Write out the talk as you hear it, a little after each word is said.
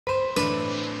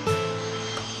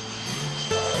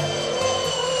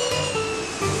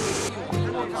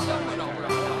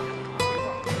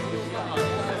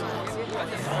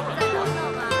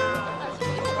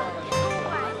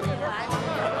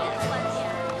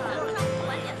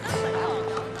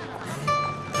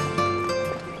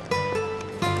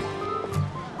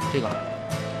这个，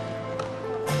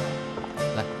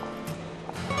来。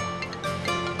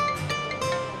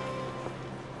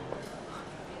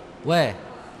喂，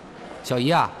小姨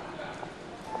啊，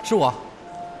是我，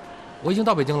我已经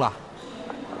到北京了。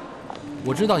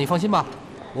我知道，你放心吧，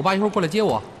我爸一会儿过来接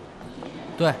我。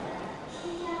对，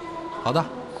好的。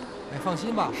哎，放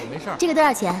心吧，我没事儿。这个多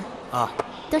少钱？啊，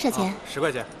多少钱？10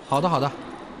块钱。好的，好的，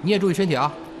你也注意身体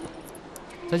啊。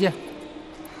再见。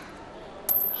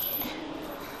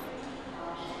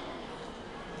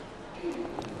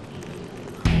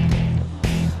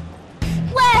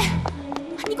喂，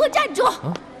你给我站住！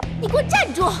你给我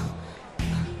站住！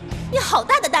你好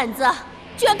大的胆子，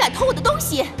居然敢偷我的东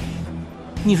西！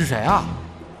你是谁啊？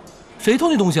谁偷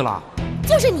你东西了？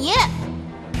就是你！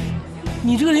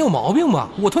你这个人有毛病吧？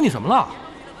我偷你什么了？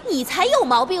你才有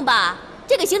毛病吧？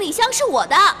这个行李箱是我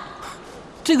的。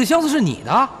这个箱子是你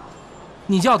的？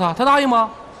你叫他，他答应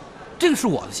吗？这个是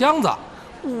我的箱子。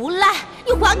无赖，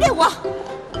你还给我！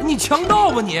你强盗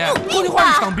吧你！过电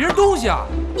话是抢别人东西啊！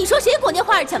你说谁过电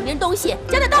话是抢别人东西？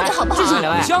讲讲道理好不好？这是我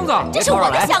的箱子，这是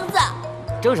我的箱子。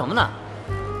争什么呢？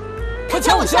他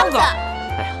抢我箱子！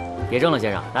哎呀，别争了，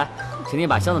先生，来，请你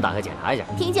把箱子打开检查一下。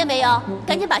听见没有？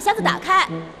赶紧把箱子打开！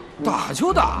打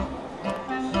就打。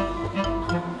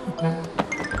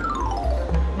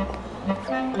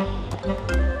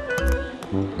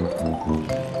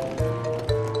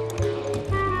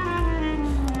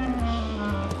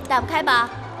打不开吧？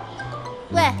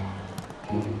喂，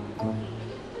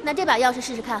拿这把钥匙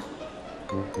试试看。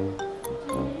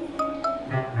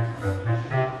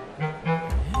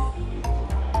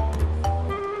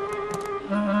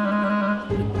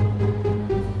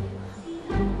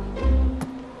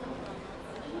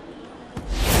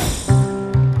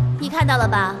你看到了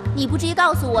吧？你不至于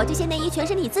告诉我这些内衣全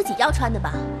是你自己要穿的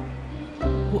吧？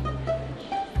我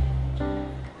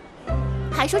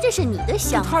还说这是你的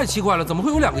箱子，太奇怪了，怎么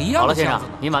会有2个一样的箱子呢？好了，先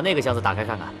生，您把那个箱子打开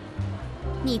看看。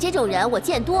你这种人我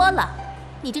见多了，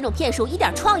你这种骗术一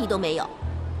点创意都没有。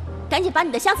赶紧把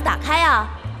你的箱子打开啊！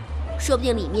说不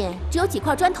定里面只有几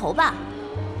块砖头吧。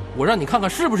我让你看看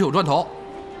是不是有砖头。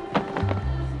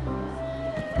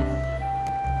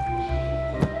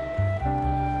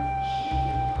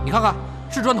你看看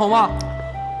是砖头吗？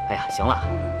哎呀，行了，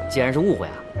既然是误会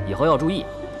啊，以后要注意。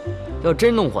要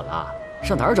真弄混了，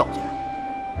上哪儿找去？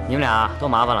你们俩多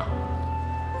麻烦了。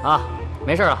啊，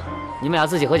没事了，你们俩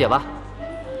自己和解吧。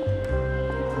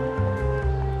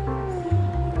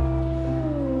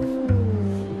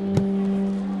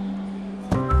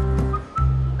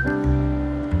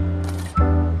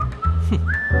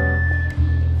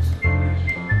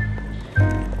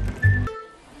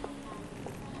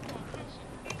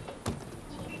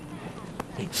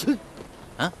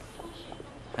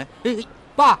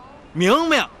爸，明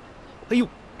明，哎呦，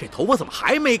这头发怎么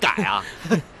还没改啊？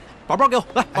包包给我，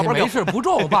来，包包给我。没事，不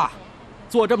重，爸。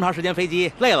坐这么长时间飞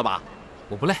机，累了吧？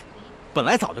我不累，本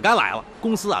来早就该来了，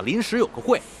公司啊临时有个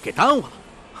会，给耽误了。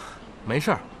没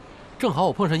事，正好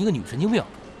我碰上一个女神经病，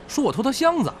说我偷她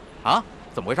箱子。啊？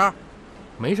怎么回事？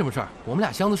没什么事儿，我们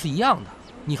俩箱子是一样的，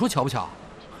你说巧不巧？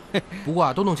不过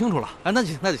啊，都弄清楚了。啊，那就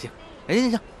行，那就行。哎，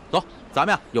行，走，咱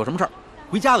们呀有什么事儿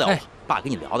回家聊吧。爸跟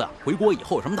你聊的，回国以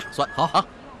后有什么打算？好啊，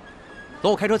走，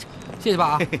我开车去。谢谢爸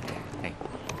啊。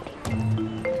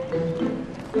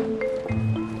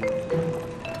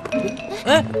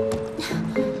哎，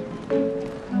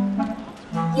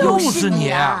又是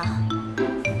你啊！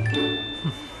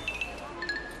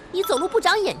你走路不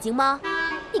长眼睛吗？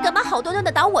你干嘛好端端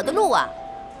的挡我的路啊？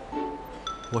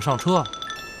我上车，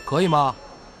可以吗？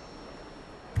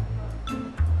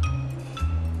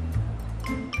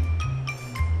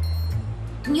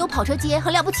你有跑车接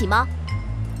很了不起吗？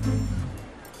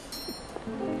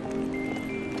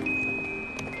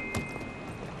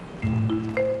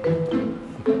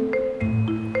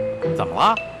怎么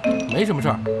了？没什么事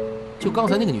儿，就刚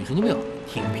才那个女神经病，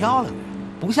挺漂亮的，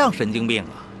不像神经病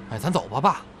啊。哎，咱走吧，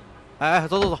爸。哎，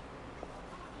走走走，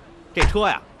这车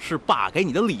呀是爸给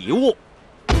你的礼物。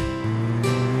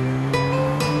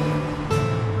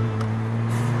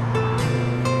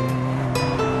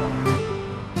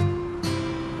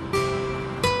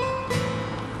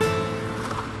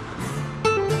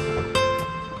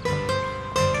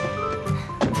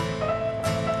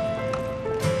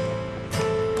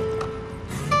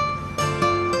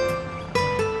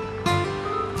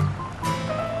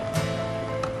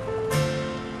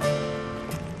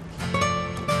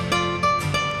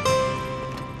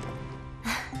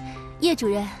叶主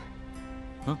任，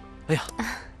哎呀，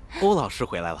欧老师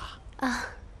回来了啊！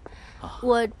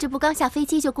我这不刚下飞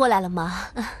机就过来了吗？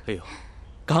哎呦，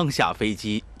刚下飞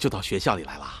机就到学校里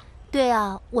来了。对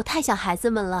啊，我太想孩子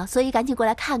们了，所以赶紧过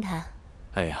来看看。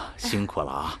哎呀，辛苦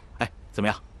了啊！哎，怎么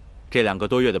样？这2个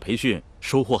多月的培训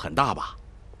收获很大吧？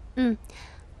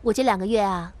我这2个月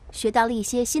啊，学到了一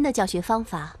些新的教学方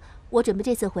法，我准备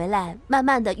这次回来慢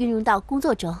慢的运用到工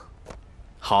作中。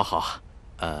好好，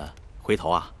回头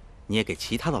啊，你也给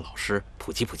其他的老师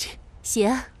普及普及。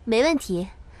行，没问题。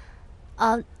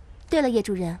对了，叶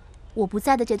主任，我不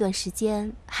在的这段时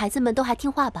间，孩子们都还听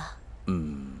话吧？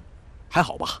还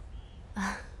好吧。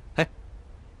哎，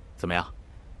怎么样？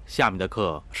下面的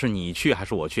课是你去还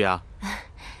是我去啊？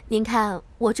您看，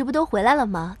我这不都回来了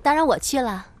吗？当然我去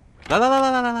了。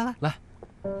来，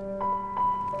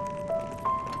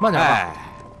慢点吧。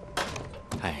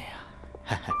哎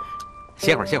呀，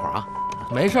歇会儿啊。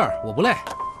没事儿，我不累。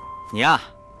你呀，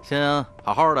先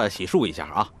好好的洗漱一下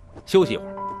啊，休息一会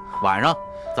儿。晚上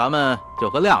咱们就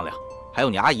和亮亮还有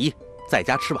你阿姨在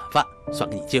家吃晚饭，算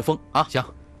给你接风啊。行。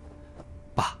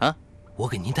爸，我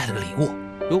给您带了个礼物，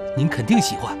哟，您肯定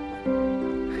喜欢。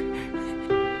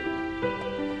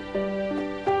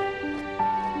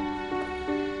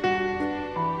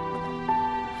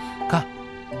看，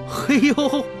嘿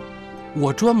呦，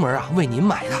我专门为您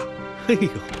买的。嘿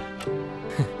呦，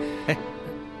哎，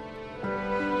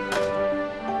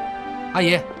阿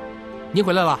姨，您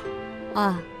回来了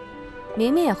啊，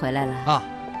明明也回来了啊，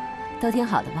都挺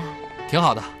好的吧？挺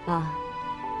好的啊。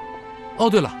哦，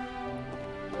对了，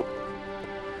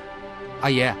阿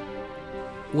姨，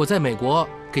我在美国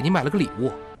给您买了个礼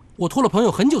物，我托了朋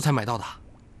友很久才买到的。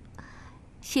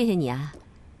谢谢你啊，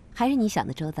还是你想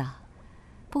的周到。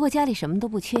不过家里什么都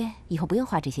不缺，以后不用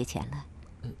花这些钱了。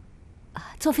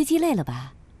坐飞机累了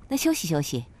吧？那休息休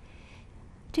息。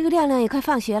这个亮亮也快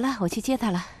放学了，我去接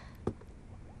他了。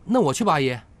那我去吧，阿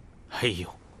姨。哎呦，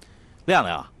亮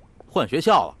亮啊，换学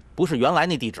校了，不是原来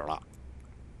那地址了。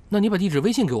那你把地址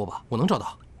微信给我吧，我能找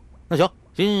到。那行，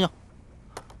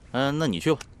那你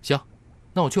去吧。行，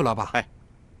那我去了，爸。哎，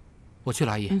我去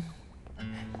了，阿姨。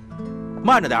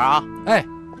慢着点啊。哎。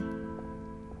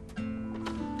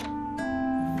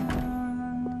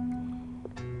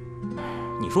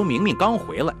你说明明刚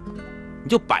回来，你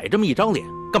就摆这么一张脸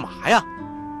干嘛呀？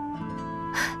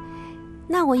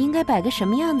那我应该摆个什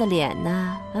么样的脸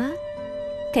呢？啊，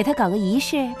给他搞个仪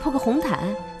式，铺个红毯，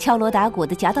敲锣打鼓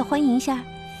的夹道欢迎一下。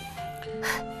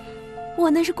我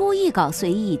那是故意搞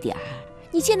随意一点儿。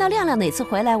你见到亮亮哪次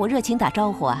回来，我热情打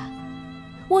招呼啊？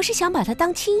我是想把他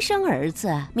当亲生儿子，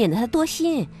免得他多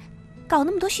心，搞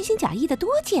那么多虚情假意的多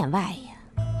见外呀。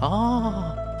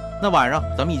哦，那晚上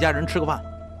咱们一家人吃个饭，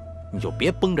你就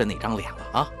别绷着那张脸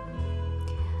了啊。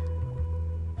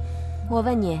我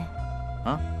问你，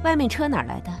外面车哪儿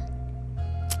来的？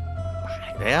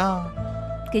买的呀。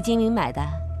给金明买的。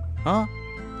啊？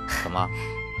怎么？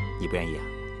你不愿意啊？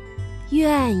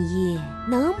愿意，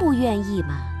能不愿意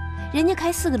吗？人家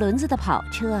开4个轮子的跑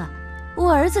车，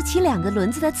我儿子骑2个轮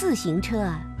子的自行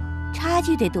车，差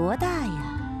距得多大呀？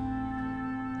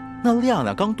那亮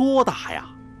亮刚多大呀？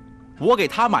我给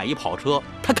他买一跑车，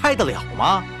他开得了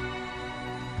吗？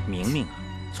明明啊，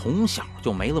从小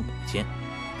就没了母亲，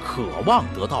渴望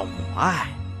得到母爱。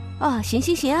哦，行，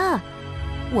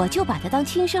我就把他当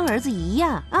亲生儿子一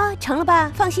样啊，成了吧？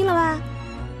放心了吧？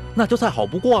那就再好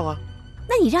不过了。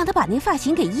那你让他把那发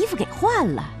型给衣服给换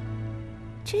了，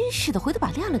真是的，回头把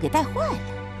亮亮给带坏了。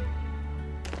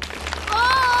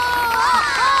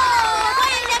欢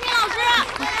迎小敏老师！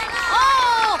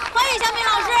欢迎小敏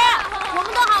老师！我们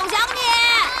都好想你。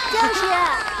就是，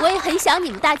我也很想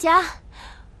你们大家。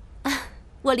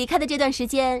我离开的这段时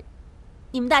间，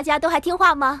你们大家都还听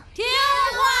话吗？听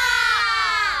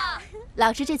话。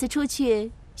老师这次出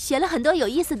去学了很多有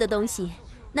意思的东西，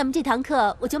那么这堂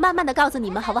课我就慢慢的告诉你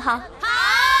们，好不好？好。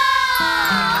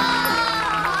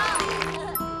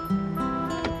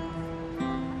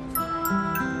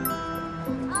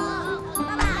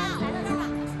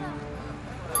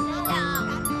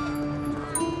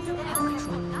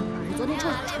昨天抽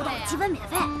奖抽到了积分免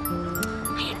费。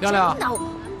哎呀，亮亮，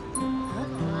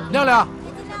亮亮。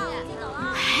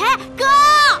哎，哥！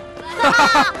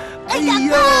哎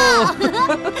呦！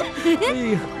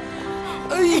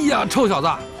哎呀，臭小子，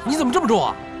你怎么这么重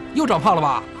啊？又长胖了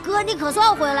吧？哥，你可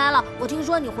算回来了！我听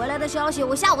说你回来的消息，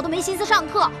我下午都没心思上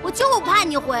课，我就盼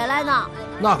你回来呢。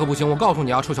那可不行，我告诉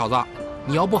你啊，臭小子，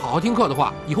你要不好好听课的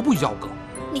话，以后不许叫我哥。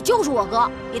你就是我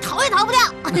哥，你逃也逃不掉。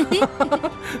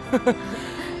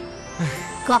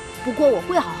哥，不过我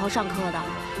会好好上课的，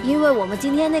因为我们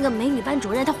今天那个美女班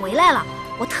主任她回来了，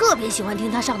我特别喜欢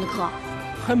听她上的课。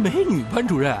还美女班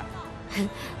主任？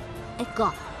哎，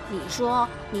哥，你说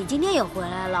你今天也回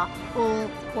来了，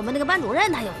我们那个班主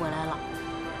任他也回来了，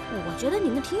我觉得你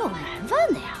们挺有缘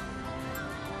分的呀。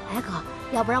哎哥，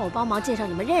要不然我帮忙介绍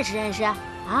你们认识认识啊？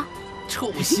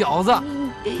臭小子，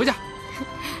回家。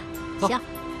走。行。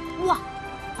哇，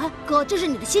哎哥，这是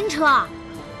你的新车啊？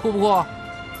酷不酷？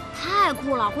太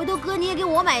酷了！回头哥你也给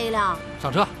我买一辆。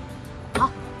上车。好，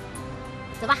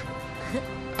走吧。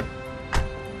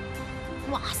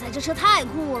哇塞，这车太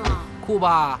酷了！酷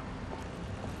吧？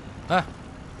哎，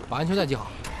把安全带系好。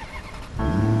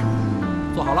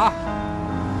坐好了。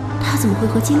他怎么会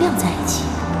和金亮在一起？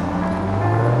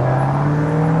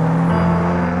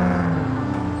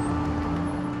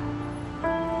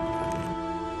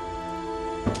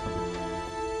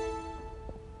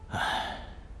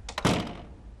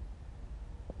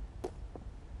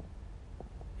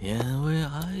因为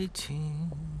爱情，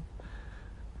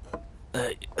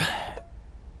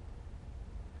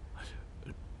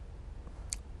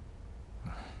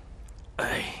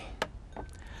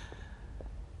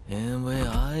因为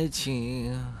爱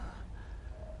情，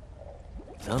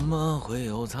怎么会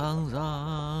有沧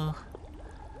桑？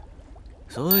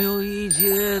所有一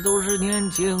切都是年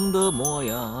轻的模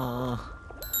样。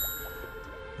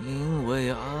因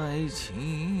为爱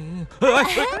情，哥，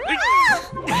是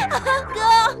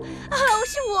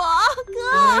我，哥。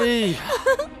哎呀，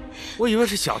我以为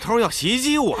是小偷要袭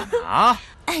击我呢啊！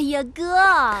哎呀，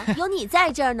哥，有你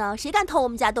在这儿呢，谁敢偷我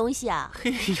们家东西啊？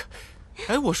嘿呀，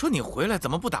哎，我说你回来怎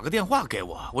么不打个电话给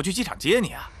我？我去机场接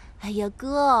你啊！哎呀，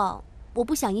哥，我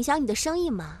不想影响你的生意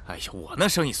嘛。哎呀，我那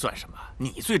生意算什么？你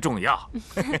最重要。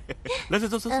来，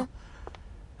走。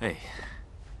哎。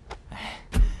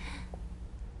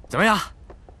怎么样？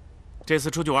这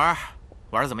次出去玩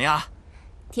得怎么样？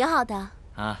挺好的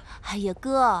啊。哎呀，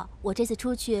哥，我这次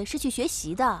出去是去学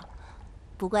习的。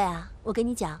不过呀，我跟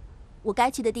你讲，我该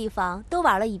去的地方都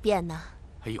玩了一遍呢。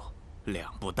哎呦，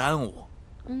两不耽误。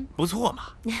不错嘛。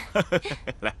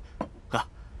来，喝。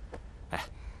哎，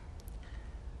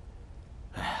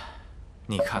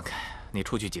你看看，你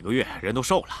出去几个月，人都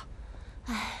瘦了。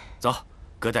哎，走，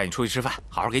哥带你出去吃饭，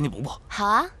好好给你补补。好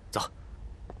啊。走。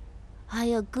哎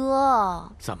呀，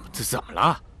哥，怎么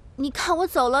了？你看我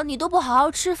走了，你都不好好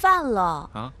吃饭了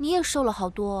啊！你也瘦了好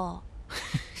多。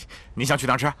你想去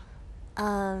哪儿吃？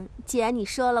既然你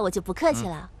说了，我就不客气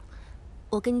了。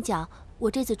我跟你讲，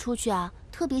我这次出去啊，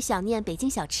特别想念北京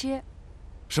小吃。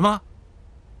什么？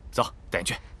走，带你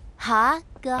去。好啊，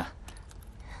哥。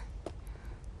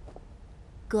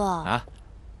哥啊，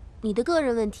你的个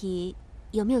人问题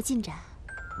有没有进展？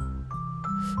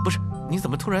不是，你怎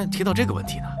么突然提到这个问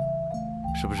题呢？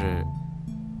是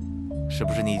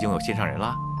不是你已经有心上人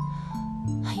了？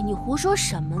哎，你胡说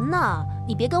什么呢？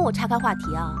你别跟我岔开话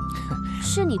题啊！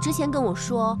是你之前跟我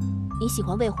说你喜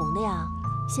欢魏红的呀，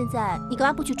现在你干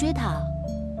嘛不去追她？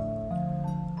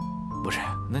不是，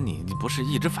那你不是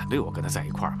一直反对我跟他在一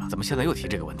块儿吗？怎么现在又提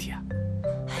这个问题啊？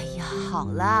哎呀，好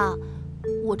啦，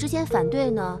我之前反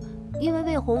对呢，因为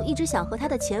魏红一直想和她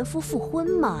的前夫复婚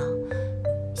嘛，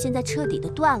现在彻底的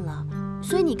断了。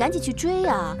所以你赶紧去追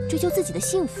呀，追求自己的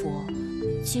幸福。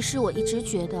其实我一直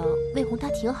觉得魏红她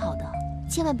挺好的，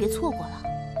千万别错过了。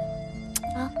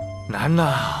啊，难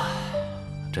呐，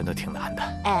真的挺难的。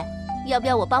哎，要不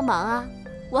要我帮忙啊？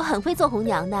我很会做红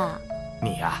娘的。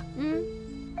你呀？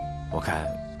我看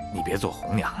你别做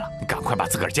红娘了，你赶快把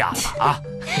自个儿嫁了吧啊！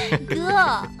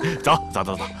哥，走。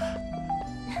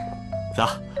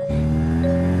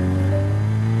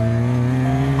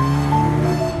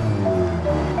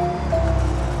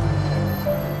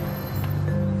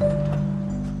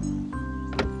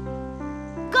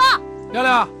亮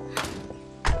亮，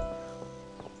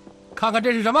看看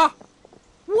这是什么？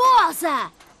哇塞，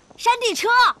山地车！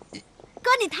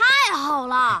哥你太好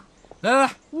了！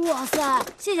来，哇塞，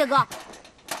谢谢哥。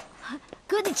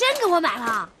哥你真给我买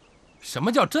了？什么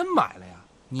叫真买了呀？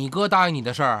你哥答应你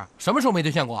的事儿，什么时候没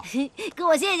兑现过？哥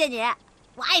我谢谢你，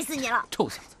我爱死你了。臭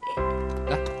小子，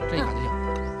来这一卡就行。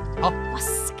好。哇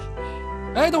塞！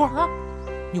哎，等会儿，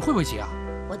你会不会骑啊？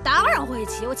我当然会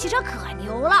骑，我骑车可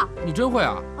牛了。你真会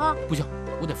啊？啊，不行，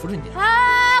我得扶着你。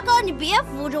哎，哥你别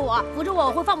扶着我，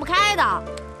我会放不开的。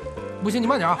不行，你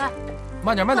慢点啊，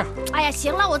慢点。哎呀，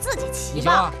行了，我自己骑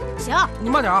吧。你行啊？行，你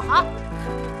慢点啊。好。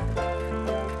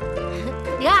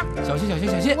你看，小心。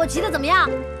我骑的怎么样？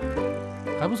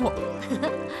还不错。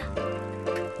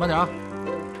慢点啊。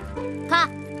看，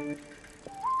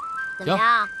怎么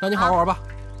样？那你好好玩吧，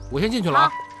我先进去了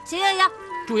啊。行，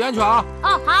注意安全啊。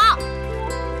哦，好。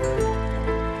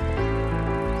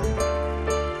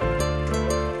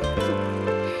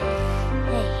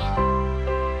哎呀，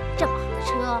这么好的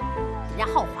车，得让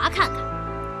浩华看看，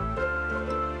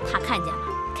他看见了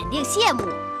肯定羡慕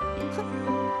我。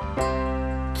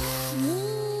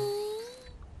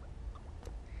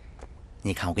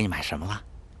你看我给你买什么了？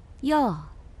哟，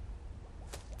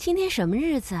今天什么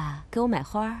日子啊？给我买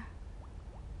花？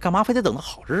干嘛非得等到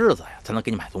好日子呀才能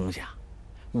给你买东西啊？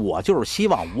我就是希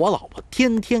望我老婆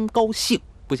天天高兴，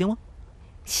不行吗？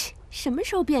切，什么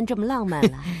时候变这么浪漫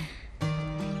了？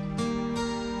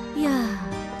呀，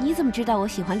你怎么知道我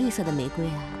喜欢绿色的玫瑰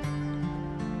啊？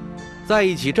在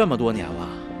一起这么多年了，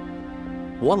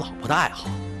我老婆的爱好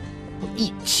我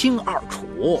一清二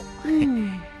楚。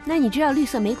那你知道绿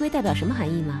色玫瑰代表什么含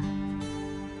义吗？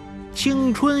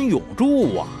青春永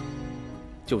驻啊，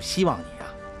就希望你啊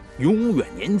永远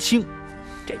年轻，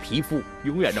这皮肤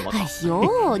永远这么好。哎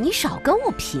呦，你少跟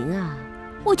我贫啊！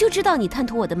我就知道你贪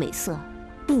图我的美色。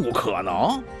不可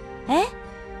能！哎，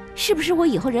是不是我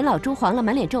以后人老珠黄了，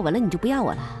满脸皱纹了，你就不要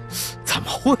我了？怎么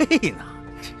会呢？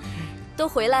都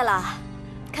回来了，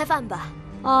开饭吧。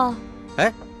哦，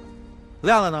哎，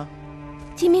亮亮呢？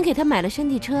金明给他买了山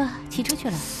地车，骑车去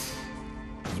了。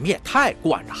你们也太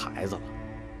惯着孩子了，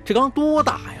这刚多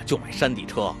大呀，就买山地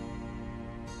车？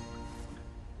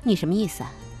你什么意思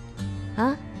啊？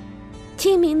啊，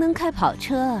金明能开跑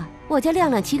车，我家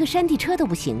亮亮骑个山地车都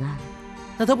不行啊？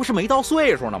那他不是没到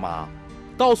岁数呢吗？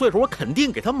到岁数我肯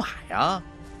定给他买呀。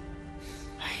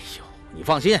哎呦，你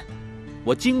放心，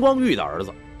我金光玉的儿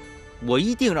子，我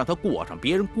一定让他过上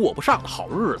别人过不上的好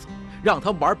日子，让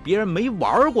他玩别人没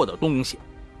玩过的东西。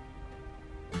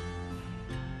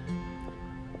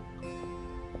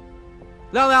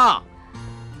亮亮，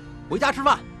回家吃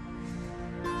饭。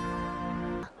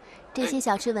这些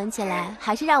小吃闻起来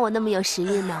还是让我那么有食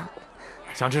欲呢。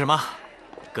想吃什么？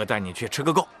哥带你去吃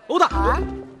个够。欧大。好啊。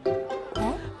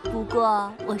哎，不过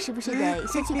我是不是得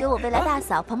先去给我未来大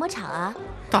嫂捧捧场啊？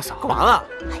大嫂干嘛了？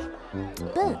哎呀，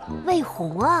笨，魏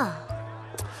红啊。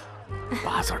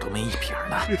八字都没一撇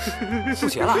呢，不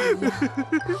结了。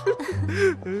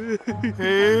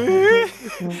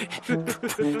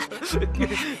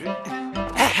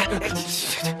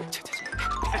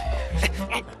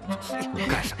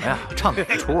干什么呀？唱哪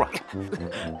出啊？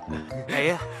哎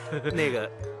呀，那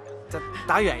个，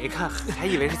打远一看还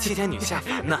以为是七仙女下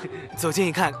凡呢，走近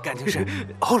一看，感情是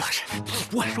欧老师。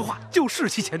不爱说话，就是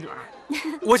七仙女。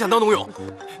我想当农友。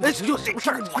那有什么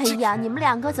事儿？哎呀，你们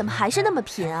两个怎么还是那么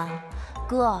贫啊？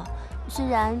哥，虽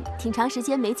然挺长时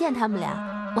间没见他们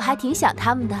俩，我还挺想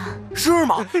他们的。是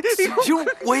吗？其实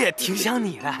我也挺想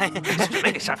你的。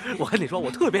没事儿，我跟你说，我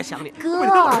特别想你。哥，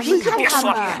你看他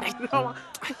们，你知道吗？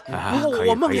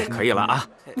可以了啊！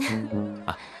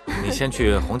啊，你先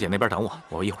去红姐那边等我，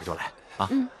我一会儿就来啊。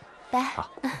拜。好。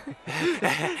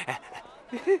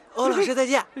欧老师再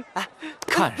见。哎，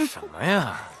看什么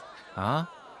呀？啊？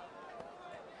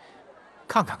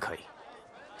看看可以，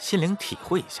心灵体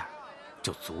会一下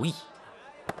就足矣。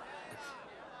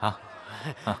啊。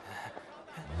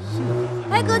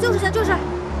哎，哥，就是。哎，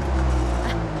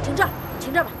停这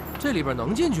儿吧。这里边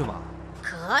能进去吗？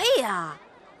可以呀。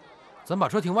咱把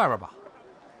车停外边吧。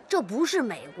这不是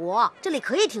美国，这里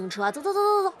可以停车。走。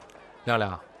亮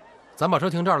亮，咱把车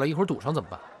停这儿了，一会儿堵上怎么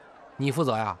办？你负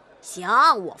责呀？行，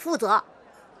我负责。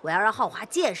我要让浩华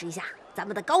见识一下咱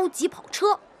们的高级跑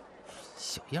车。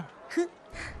小样。哼。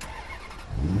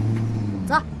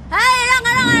走，哎，让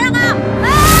开！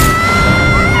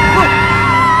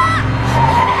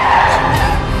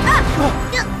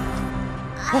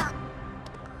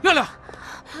亮亮，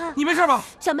你没事吧？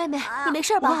小妹妹，你没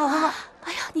事吧？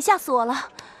哎呀，你吓死我了！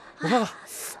我看看。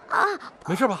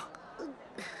没事吧？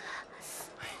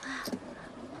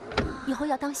以后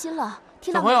要当心了，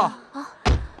听到没有？小朋友啊，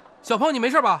小朋友，你没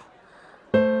事吧？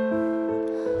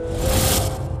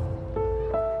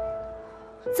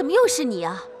怎么又是你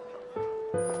啊？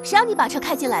谁让你把车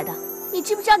开进来的？你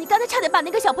知不知道你刚才差点把那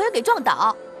个小朋友给撞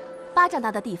倒？巴掌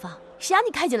大的地方，谁让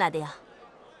你开进来的呀？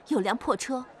有辆破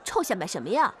车，臭想买什么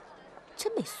呀？真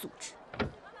没素质！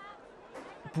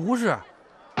不是，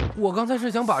我刚才是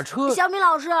想把车……小敏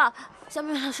老师，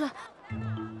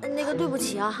那个对不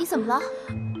起啊。你怎么了？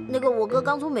那个我哥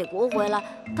刚从美国回来，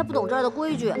他不懂这儿的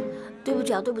规矩，对不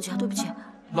起啊。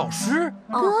老师，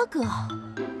哥哥，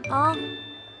啊，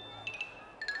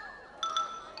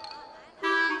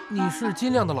你是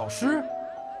金亮的老师？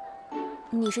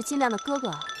你是金亮的哥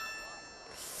哥。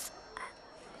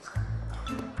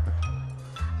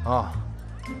啊，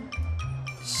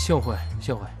幸会。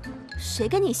谁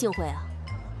跟你幸会啊？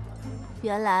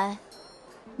原来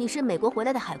你是美国回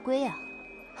来的海归啊！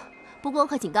不过我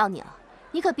可警告你了，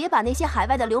你可别把那些海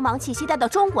外的流氓气息带到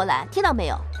中国来，听到没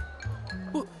有？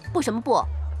不什么不？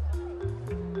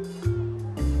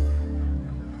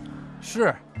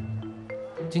是，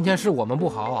今天是我们不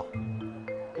好，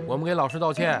我们给老师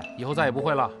道歉，以后再也不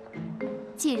会了。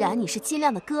既然你是金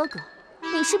亮的哥哥，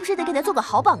你是不是得给他做个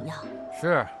好榜样？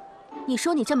是。你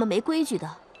说你这么没规矩的，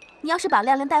你要是把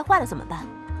亮亮带坏了怎么办？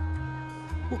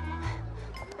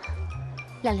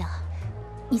亮亮，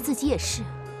你自己也是，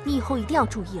你以后一定要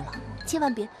注意了，千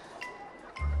万别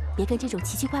跟这种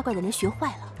奇奇怪怪的人学坏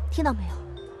了，听到没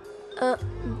有？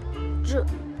这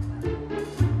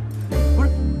不是。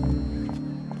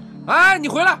哎，你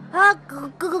回来！啊，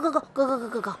哥，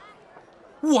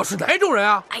我是哪种人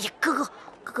啊？哎呀，哥，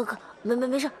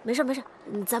没事，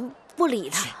咱不理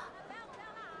他。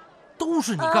都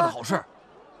是你干的好事。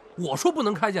我说不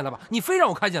能开进来吧，你非让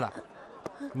我开进来。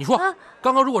你说，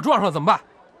刚刚如果撞上了怎么办？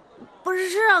不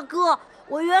是啊，哥，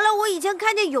我以前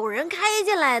看见有人开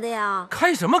进来的呀。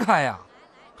开什么开呀？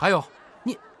还有，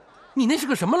你那是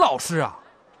个什么老师啊？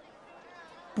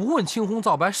不问青红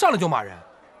皂白，上来就骂人，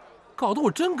搞得我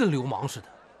真跟流氓似的。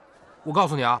我告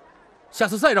诉你啊，下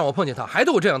次再让我碰见他，还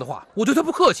对我这样的话，我对他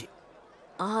不客气。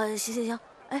啊，行。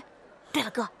哎，对了，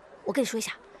哥，我跟你说一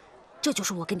下，这就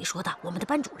是我跟你说的我们的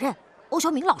班主任欧小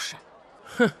敏老师。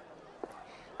哼，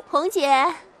红姐，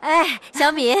哎，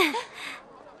小敏，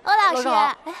欧老师，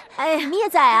哎，你也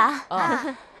在啊？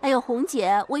哎呦，红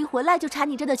姐，我一回来就馋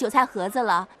你这的韭菜盒子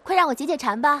了，快让我解解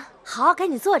馋吧。好，赶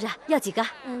紧坐着，要几个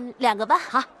？2个吧。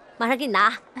好，马上给你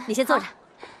拿，你先坐着。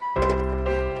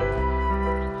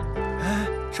哎，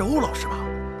是欧老师吧？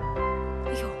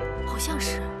哎呦，好像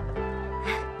是。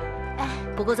哎，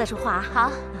不够再说话啊。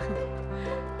好。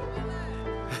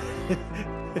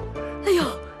哎呦，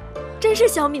真是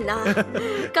小敏呐！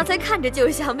刚才看着就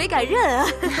像，没敢认啊。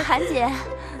韩姐，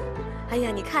哎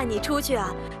呀，你看你出去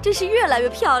啊，真是越来越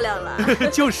漂亮了。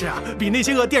就是啊，比那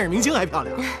些个电影明星还漂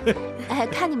亮。哎，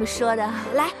看你们说的。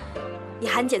来，你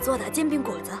韩姐做的煎饼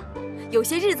果子，有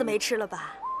些日子没吃了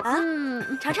吧？啊，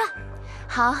尝尝。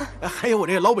好。还有我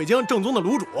这老北京正宗的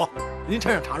卤煮，您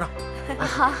尝尝。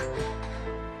好。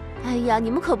哎呀，你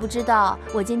们可不知道，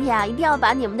我今天啊一定要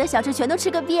把你们的小吃全都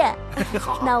吃个遍。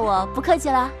好，那我不客气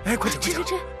了。哎，快请。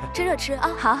吃热吃啊。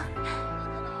好。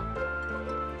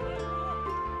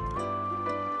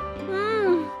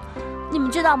你们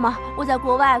知道吗？我在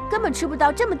国外根本吃不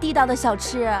到这么地道的小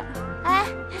吃。哎，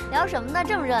聊什么呢？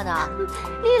这么热闹。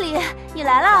丽丽，你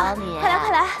来了，小敏，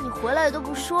快来！你回来都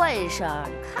不说一声，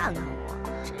你看看我，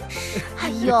真是。哎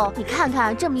呦，你看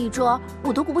看这么一桌，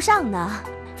我都顾不上呢。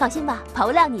放心吧，跑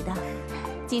不了你的。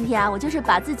今天啊，我就是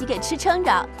把自己给吃撑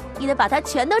着，也得把它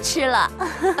全都吃了。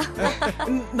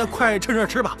那快趁热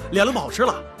吃吧，凉了不好吃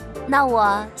了。那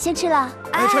我先吃了。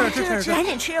哎，吃，赶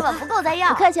紧吃吧，不够再要。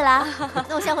不客气了。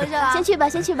那我先回去了。先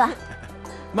去吧。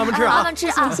慢慢吃啊，慢慢吃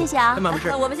啊，谢谢啊。慢慢吃。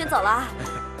我们先走了啊。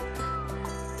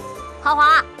豪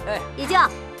华，已经，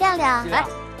亮亮，来，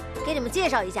给你们介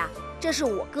绍一下，这是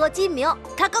我哥金明，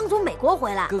他刚从美国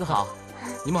回来。哥哥好，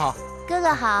你们好。哥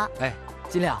哥好。哎，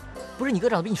金亮，不是你哥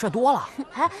长得比你帅多了？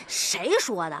哎，谁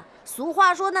说的？俗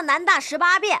话说那男大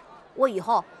18变，我以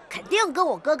后肯定跟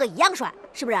我哥哥一样帅，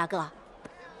是不是啊，哥？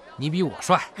你比我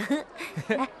帅。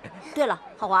哎，对了，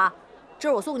浩华，这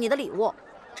是我送你的礼物，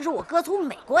这是我哥从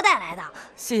美国带来的。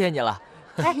谢谢你了。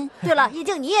哎，对了，叶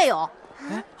静你也有。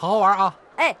好好玩啊。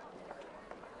哎，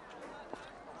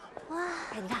哇，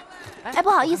哎，你看，哎，不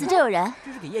好意思，这有人。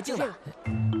这是给叶静的，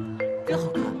真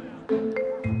好看。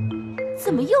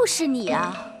怎么又是你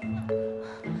啊？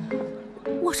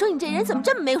我说你这人怎么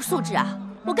这么没有素质啊！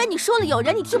我跟你说了有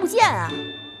人，你听不见啊？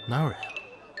哪有人呀？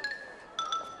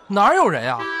哪有人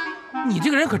呀？你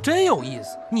这个人可真有意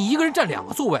思，你一个人占2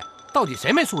个座位，到底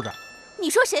谁没素质？你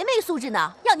说谁没素质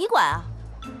呢？要你管啊？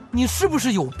你是不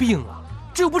是有病啊？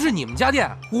这又不是你们家店，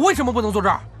我为什么不能坐这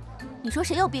儿？你说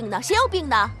谁有病呢？谁有病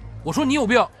呢？我说你有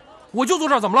病，我就坐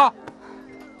这儿，怎么了？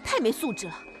太没素质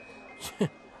了！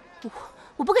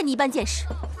我不跟你一般见识，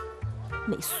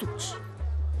没素质。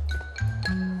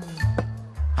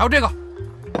还有这个，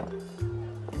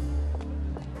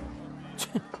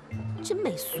真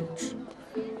没素质，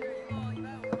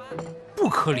不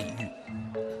可理喻。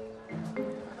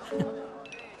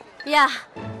呀，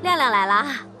亮亮来了啊！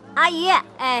阿姨，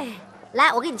哎，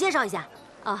来，我给你介绍一下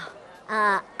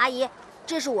阿姨，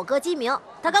这是我哥金明，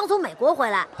他刚从美国回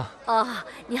来。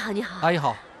你好。阿姨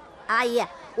好。阿姨，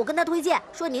我跟他推荐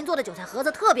说您做的韭菜盒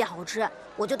子特别好吃，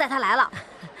我就带他来了。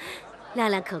亮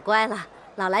亮可乖了，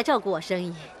老来照顾我生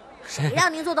意。谁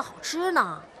让您做的好吃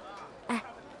呢？哎，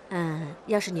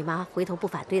要是你妈回头不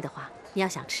反对的话，你要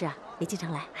想吃啊，你经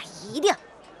常来，一定。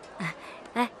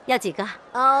哎，要几个？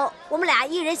我们俩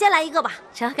一人先来1个吧。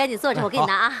成，赶紧坐着，我给你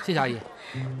拿啊。谢谢阿姨。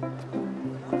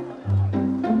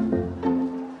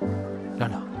亮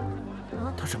亮，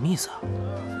他什么意思啊？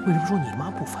为什么说你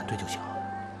妈不反对就行？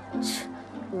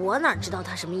我哪知道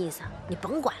他什么意思啊？你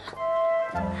甭管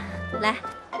了。来，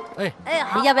哎，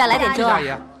好，你要不要来点粥啊？阿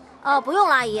姨。不用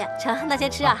了，阿姨。成，那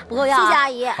先吃啊，不够要啊。谢谢阿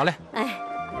姨。好嘞。哎，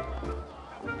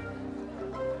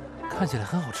看起来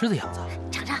很好吃的样子。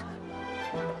尝尝。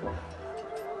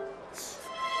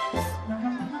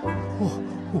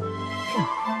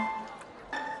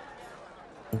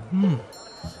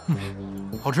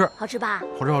好吃，好吃吧？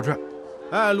好吃，好吃。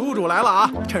哎，卤煮来了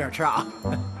啊，趁热吃啊。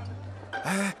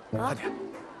哎，大姐，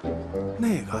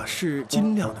那个是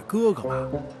金亮的哥哥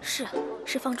吧？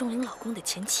是方仲林老公的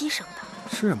前妻生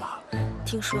的。是吗？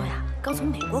听说呀，刚从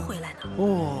美国回来呢。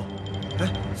哦，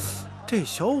哎，这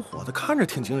小伙子看着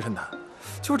挺精神的，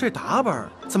就这打扮，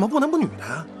怎么不男不女的？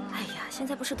哎呀，现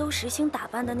在不是都实行打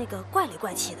扮的那个怪里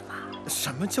怪气的吗？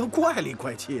什么叫怪里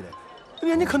怪气的？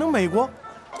人家可能美国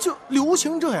就流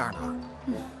行这样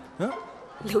的。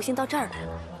流行到这儿来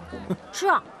了。是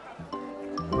啊。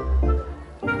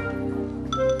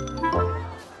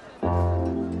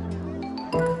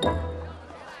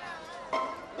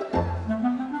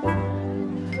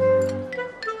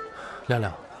亮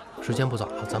亮，时间不早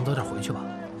了，咱们早点回去吧，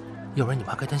要不然你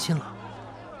妈该担心了。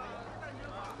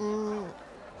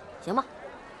行吧。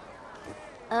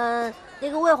那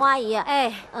个魏华阿姨，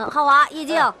哎，浩华、叶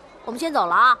静，我们先走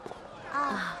了啊。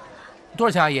多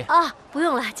少钱，阿姨？啊，不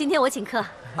用了，今天我请客。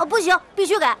不行，必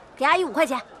须给阿姨5块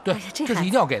钱。对，这是一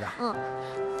定要给的。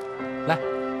来。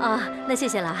啊，那谢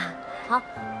谢了。好，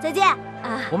再见。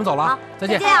我们走了，再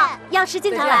见。再见啊，要吃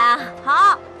经常来啊。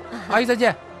好，阿姨再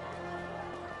见。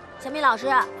小敏老师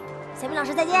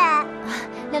再见。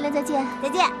亮亮再见。再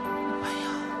见。哎呀，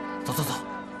走。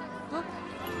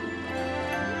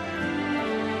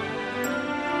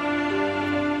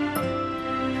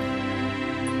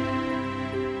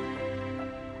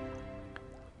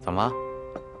怎么了？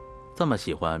这么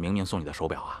喜欢明明送你的手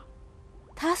表啊？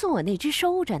他送我那只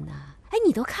收着呢。哎，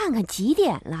你都看看几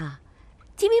点了？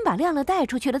金明把亮亮带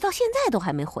出去了，到现在都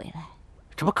还没回来。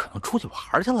这不可能出去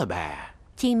玩去了呗？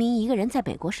金明一个人在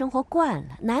美国生活惯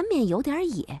了，难免有点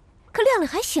野。可亮亮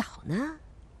还小呢。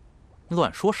你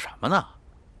乱说什么呢？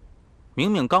明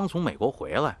明刚从美国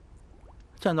回来，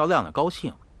见到亮亮高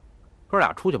兴，哥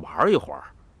俩出去玩一会儿。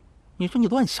你说你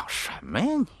乱想什么呀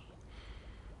你？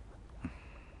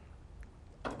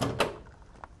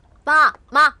爸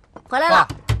妈回来了。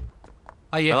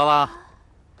阿姨回来了。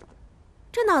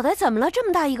这脑袋怎么了？这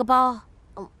么大一个包？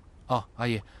哦，阿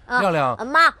姨，亮亮。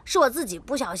妈，是我自己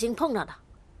不小心碰着的。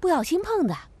不小心碰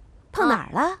的？碰哪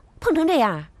儿了？碰成这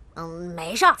样？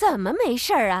没事儿。怎么没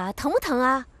事儿啊？疼不疼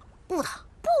啊？不疼。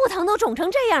不疼都肿成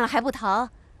这样了还不疼？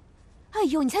哎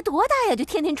呦，你才多大呀，就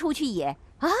天天出去野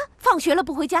啊！放学了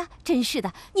不回家，真是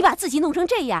的！你把自己弄成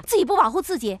这样，自己不保护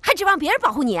自己，还指望别人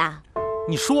保护你啊？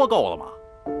你说够了吗？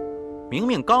明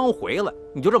明刚回来，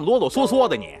你就这么啰啰嗦嗦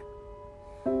的你。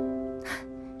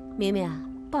明明啊，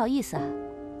不好意思啊，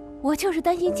我就是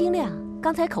担心金亮，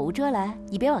刚才口无遮拦，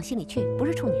你别往心里去，不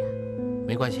是冲你啊。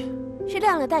没关系。是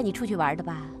亮亮带你出去玩的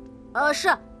吧？是，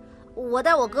我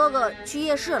带我哥哥去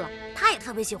夜市了，他也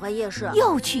特别喜欢夜市。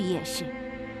又去夜市？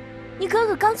你哥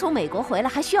哥刚从美国回来，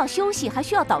还需要休息，还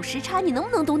需要倒时差，你能不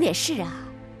能懂点事啊？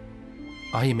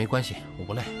阿姨没关系，我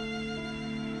不累。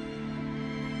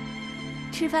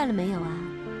吃饭了没有啊？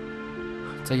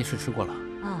在夜市吃过了。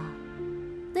啊，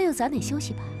那就早点休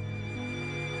息吧。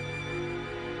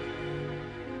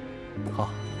好。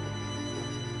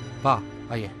爸，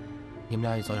阿姨，你们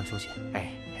俩也早点休息。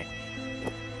哎。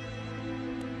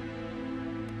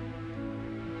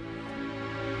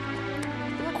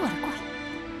过来，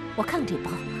我看看这包。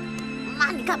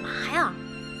妈，你干嘛呀？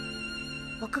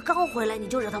我哥刚回来你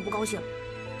就惹他不高兴，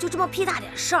就这么屁大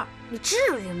点事儿，你至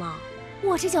于吗？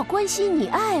我这叫关心你、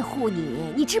爱护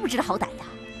你，你知不知道好歹呀？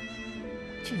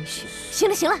真是，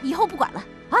行了，以后不管了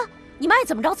啊！你们爱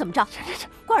怎么着怎么着，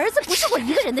管儿子不是我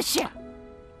一个人的事。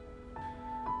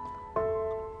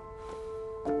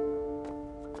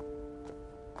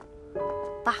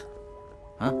爸，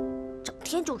整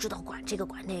天就知道管这个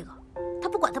管那个，他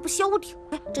不管他不消停。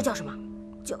哎，这叫什么？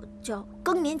叫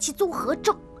更年期综合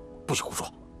症。不许胡说。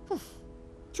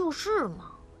就是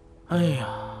嘛。哎呀。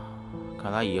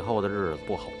看来以后的日子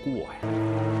不好过呀。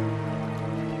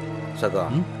帅哥，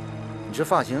你这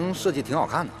发型设计挺好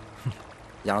看的，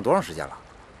养了多长时间了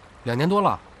？2年多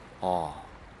了。哦，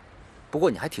不过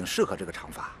你还挺适合这个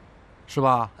长发，是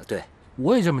吧？对，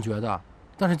我也这么觉得，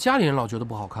但是家里人老觉得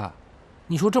不好看。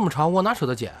你说这么长，我哪舍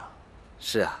得剪啊？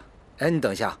是啊。哎，你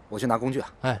等一下，我去拿工具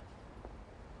啊。哎，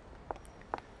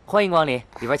欢迎光临，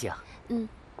里边请。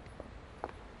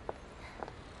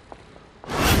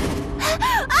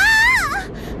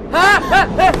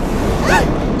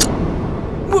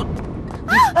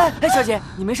哎，小姐，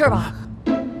你没事吧？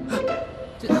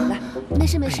来，没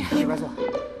事，这边坐。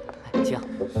哎，请。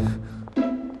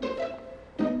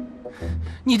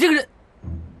你这个人，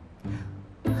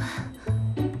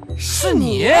是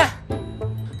你？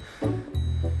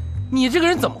你这个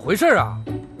人怎么回事啊？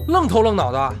愣头愣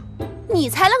脑的。你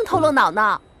才愣头愣脑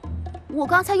呢！我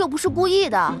刚才又不是故意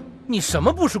的。你什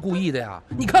么不是故意的呀？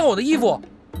你看看我的衣服，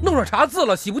弄上茶渍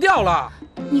了，洗不掉了。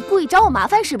你故意找我麻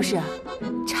烦是不是？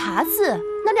茶渍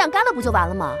那晾干了不就完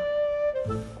了吗？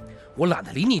我懒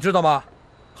得理你，知道吗？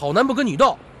好男不跟女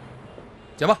斗，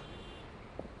剪吧。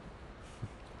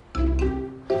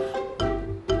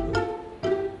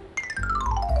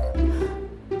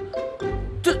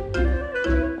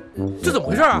这怎么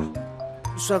回事啊？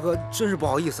帅哥，真是不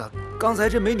好意思，刚才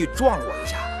这美女撞了我一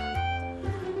下。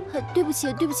对不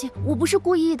起，对不起，我不是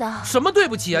故意的。什么对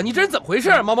不起啊？你这人怎么回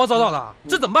事？毛毛躁躁的，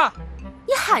这怎么办？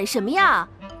你喊什么呀？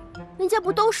人家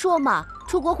不都说嘛，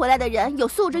出国回来的人有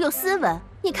素质又斯文。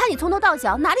你看你从头到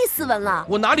脚哪里斯文了？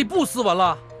我哪里不斯文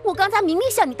了？我刚才明明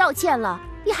向你道歉了，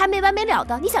你还没完没了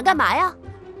的，你想干嘛呀？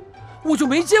我就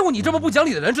没见过你这么不讲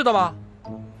理的人，知道吗？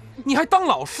你还当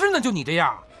老师呢，就你这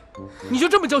样，你就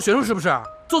这么教学生是不是？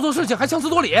做错事情还强词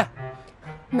夺理，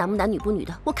男不男女不女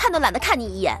的，我看都懒得看你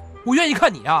一眼。我愿意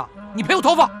看你啊，你赔我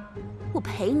头发。我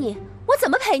赔你？我怎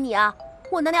么赔你啊？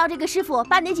我难道要这个师傅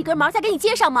把你那几根毛再给你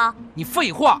接上吗？你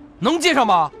废话，能接上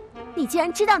吗？你既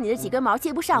然知道你的几根毛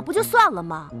接不上，不就算了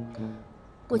吗？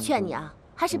我劝你啊，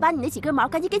还是把你那几根毛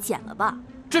赶紧给剪了吧。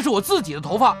这是我自己的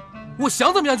头发，我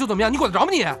想怎么样就怎么样，你管得着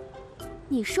吗你？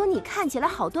你说你看起来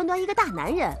好端端一个大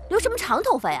男人，留什么长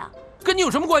头发呀？跟你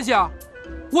有什么关系啊？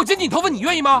我剪你头发，你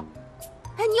愿意吗？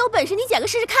哎，你有本事你剪个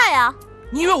试试看呀！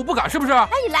你以为我不敢是不是？哎，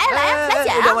你来呀来呀，来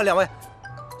剪啊！两位，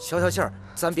消气儿，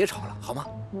咱别吵了，好吗？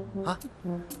啊！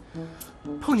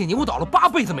碰见你我倒了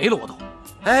8辈子霉了我都。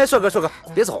哎，帅哥，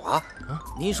别走啊！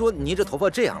您说您这头发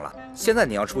这样了，现在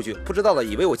你要出去，不知道的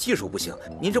以为我技术不行，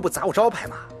您这不砸我招牌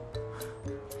吗？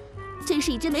真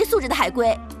是一只没素质的海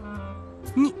龟！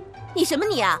你什么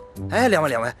你啊？哎，两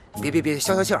位，别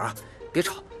消气儿啊！别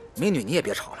吵，美女你也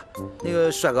别吵了。那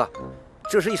个帅哥，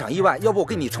这是一场意外，要不我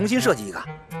给你重新设计一个？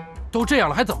都这样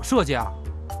了还怎么设计啊？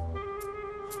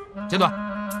剪短。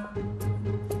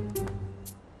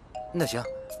那行，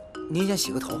您先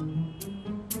洗个头。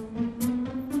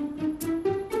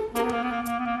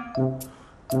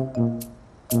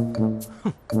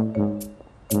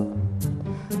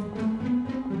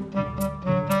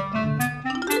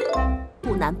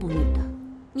不男不女的，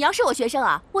你要是我学生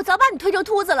啊，我早把你推成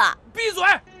秃子了。闭嘴！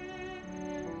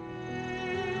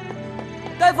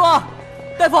大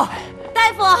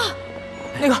夫，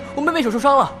那个我妹妹手受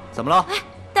伤了，怎么了？哎，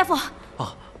大夫，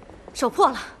手破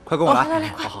了，快跟我来！来，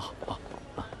快！好。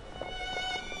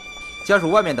家属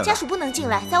外面等着。家属不能进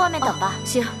来，在外面等吧。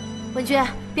行，文娟，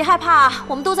别害怕啊，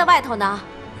我们都在外头呢。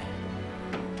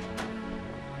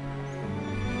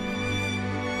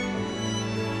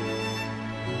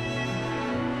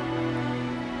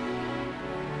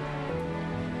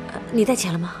你带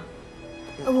钱了吗？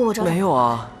我这没有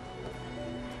啊。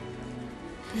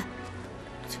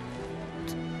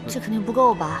这肯定不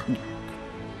够吧？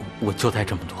我就带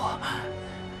这么多。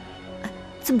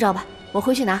这么着吧，我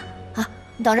回去拿啊，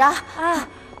你等着啊。啊。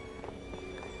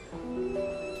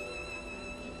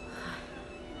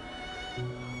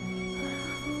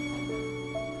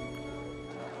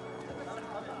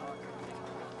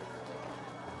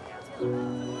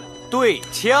对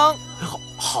枪，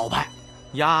好牌。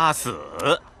压死，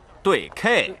对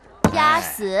K， 压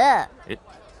死。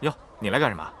哟，你来干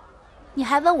什么？你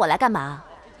还问我来干嘛？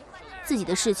自己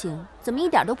的事情怎么一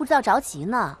点都不知道着急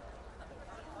呢？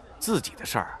自己的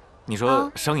事儿，你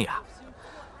说生意啊？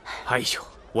哎呦，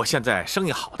我现在生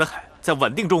意好得很，在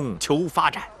稳定中求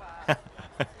发展。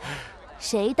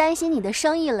谁担心你的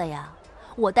生意了呀？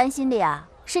我担心的呀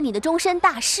是你的终身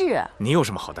大事。你有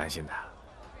什么好担心的？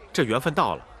这缘分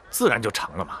到了，自然就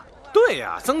成了嘛。对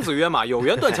呀，曾子曰嘛，有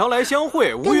缘断桥来相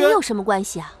会，无缘。跟你有什么关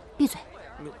系啊？闭嘴！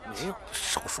你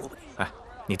少说吧你。哎，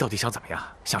你到底想怎么样？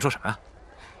想说什么呀？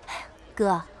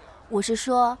哥，我是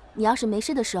说，你要是没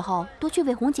事的时候，多去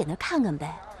魏红姐那看看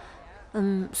呗。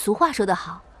俗话说得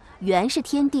好，缘是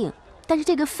天定，但是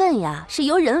这个份呀是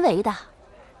由人为的。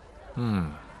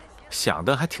想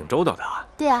的还挺周到的啊。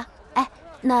对啊，哎，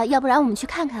那要不然我们去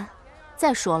看看？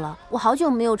再说了，我好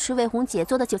久没有吃魏红姐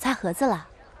做的韭菜盒子了。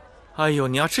哎呦，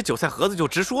你要吃韭菜盒子就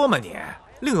直说嘛你，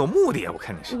另有目的啊！我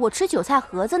看你是。我吃韭菜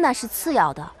盒子那是次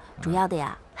要的，主要的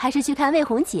呀还是去看魏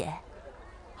红姐。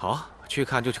好，去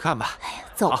看就去看吧。哎呀，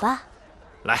走吧。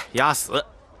来，压死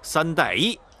3带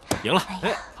1，赢了。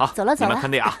哎，好，走了。你们喷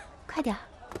的呀，快点。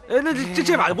哎，那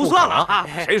这把就不算了啊！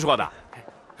谁说的？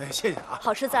哎，谢谢啊。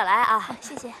好吃再来啊！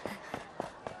谢谢。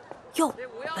哟，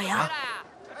老杨，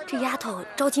这丫头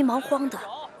着急忙慌的，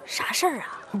啥事儿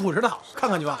啊？不知道，看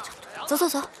看去吧。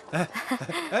走。哎，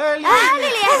丽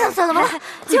丽，怎么了？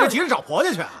你这急着找婆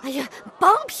家去啊？哎呀，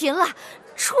甭贫了，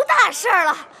出大事儿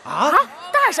了！啊？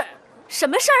大事儿？什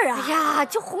么事儿啊？哎呀，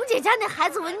就红姐家那孩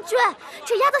子文娟，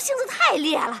这丫头性子太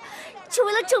烈了，就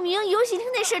为了证明游戏厅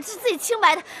那事是自己清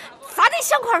白的，罚那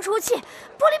相框出气，玻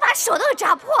璃把手都给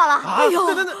扎破了。哎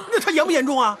呦，那他严不严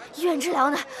重啊？医院治疗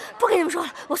呢，不跟你们说了，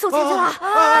我送进去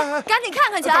了。赶紧看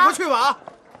看去啊！赶快去吧啊！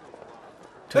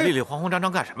这里里慌慌张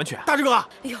张干什么去啊？大志哥，哎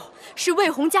呦，是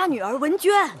魏红家女儿文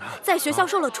娟在学校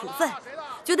受了处分，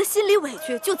觉得心里委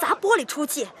屈，就砸玻璃出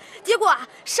气，结果啊，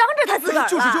伤着她自个儿了。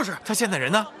就是，他现在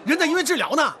人呢？人在医院治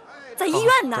疗呢，在医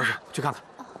院呢。去看看。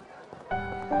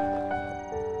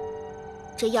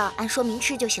这药按说明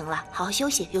吃就行了，好好休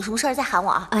息，有什么事儿再喊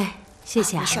我啊。哎，谢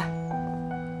谢啊。没事儿。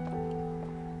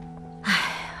哎呀，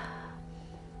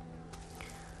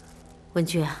文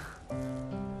娟，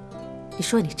你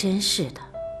说你真是的，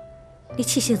你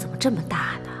气性怎么这么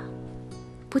大呢？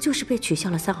不就是被取消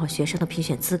了3好学生的评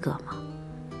选资格吗？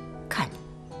看你，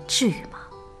至于吗？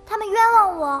他们冤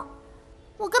枉我，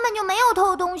我根本就没有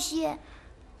偷东西。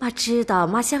妈知道，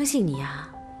妈相信你啊。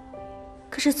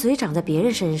可是嘴长在别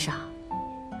人身上，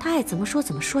他爱怎么说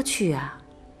怎么说去啊，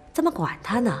咱们管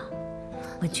他呢？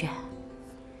文娟，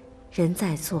人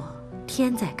在做，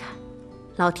天在看，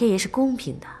老天爷是公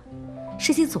平的，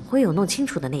事情总会有弄清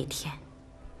楚的那一天。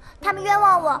他们冤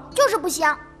枉我，就是不行。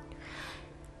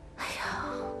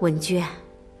文娟，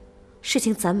事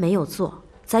情咱没有做，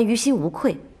咱于心无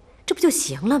愧，这不就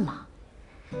行了吗？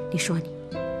你说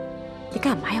你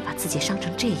干嘛要把自己伤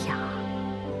成这样啊？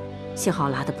幸好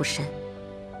拉得不深，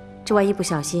这万一不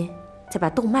小心再把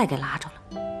动脉给拉着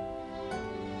了，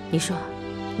你说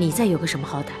你再有个什么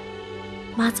好歹，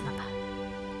妈怎么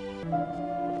办？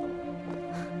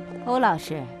欧老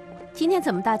师，今天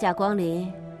怎么大驾光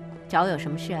临？找我有什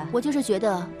么事啊？我就是觉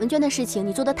得文娟的事情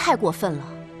你做得太过分了。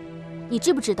你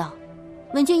知不知道，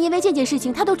文娟因为这件事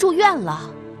情她都住院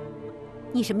了。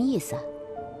你什么意思？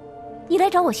你来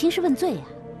找我兴师问罪呀？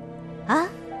啊？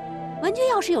文娟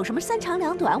要是有什么3长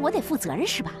2短，我得负责任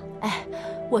是吧？哎，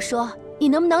我说你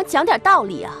能不能讲点道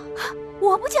理啊？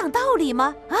我不讲道理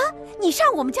吗？啊？你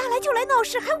上我们家来就来闹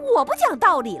事，还我不讲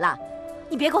道理了？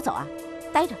你别给我走啊，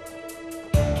待着。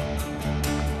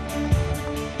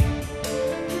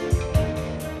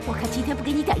我看今天不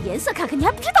给你点颜色看看，你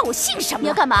还不知道我姓什么？你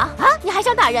要干嘛啊？你还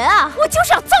想打人啊？我就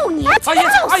是要揍你！阿姨，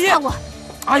阿姨，我！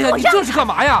哎呀，你这是干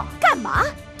嘛呀？干嘛？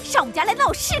上我们家来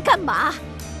闹事干嘛？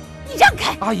你让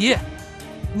开！阿姨，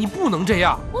你不能这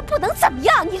样！我不能怎么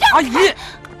样？你让开！阿姨，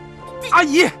阿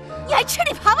姨，你还吃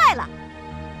里扒外了！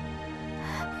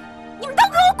你们都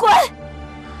给我滚！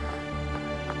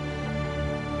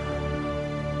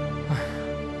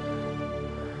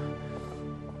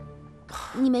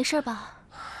你没事吧？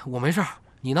我没事，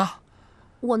你呢？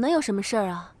我能有什么事儿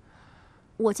啊？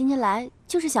我今天来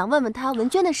就是想问问他文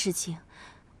娟的事情，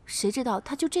谁知道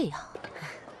他就这样。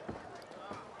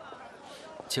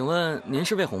请问您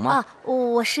是魏红吗？啊，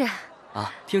我是。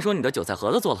啊，听说你的韭菜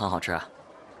盒子做得很好吃啊。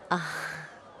啊。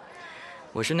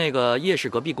我是那个夜市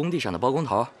隔壁工地上的包工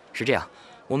头。是这样，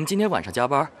我们今天晚上加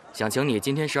班，想请你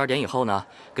今天12点以后呢，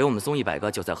给我们送100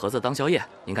个韭菜盒子当宵夜，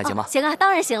您看行吗？行啊，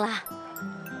当然行了。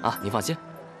啊，你放心。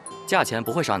价钱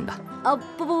不会少你的。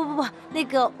不，那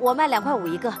个我卖2块5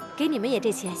一个，给你们也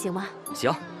这钱行吗？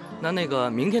行，那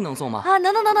个明天能送吗？啊，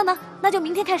能，那就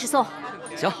明天开始送。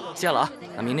行，谢了啊，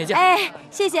那明天见。哎，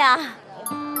谢谢啊。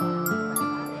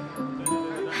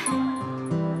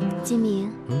金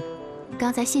明，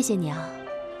刚才谢谢你啊。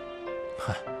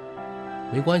嗨，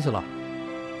没关系了，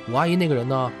我阿姨那个人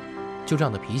呢，就这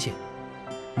样的脾气，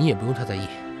你也不用太在意。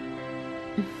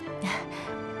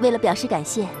为了表示感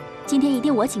谢。今天一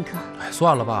定我请客。哎，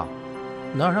算了吧，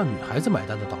哪有让女孩子买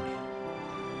单的道理？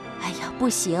哎呀，不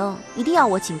行，一定要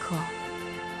我请客。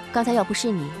刚才要不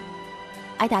是你，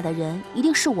挨打的人一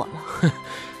定是我了。哼，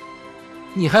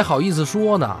你还好意思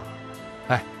说呢？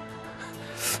哎，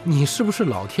你是不是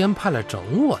老天派来整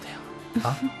我的呀？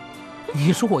啊，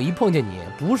你说我一碰见你，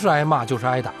不是挨骂就是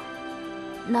挨打。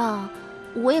那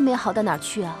我也没好到哪儿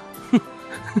去啊。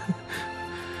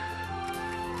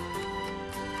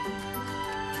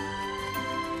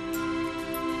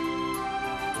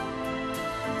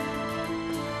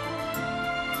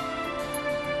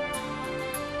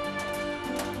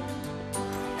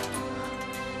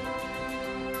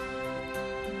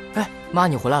妈，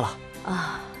你回来了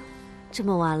啊！这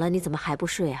么晚了，你怎么还不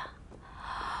睡啊？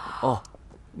哦，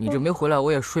你这没回来，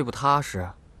我也睡不踏实。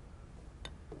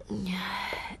哎呀！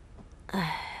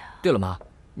对了，妈，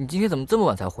你今天怎么这么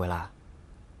晚才回来？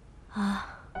啊！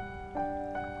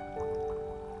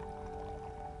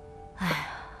哎呀，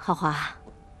浩华，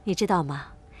你知道吗？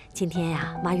今天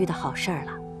呀，妈遇到好事儿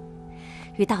了，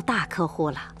遇到大客户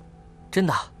了。真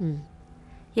的？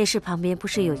夜市旁边不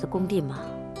是有一个工地吗？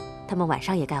他们晚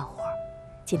上也干活。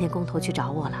今天工头去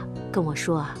找我了，跟我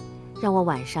说啊，让我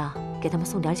晚上给他们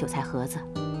送点韭菜盒子。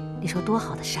你说多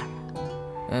好的事儿啊！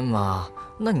哎妈，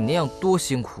那你那样多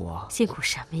辛苦啊！辛苦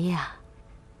什么呀？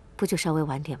不就稍微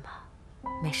晚点吗？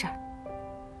没事儿。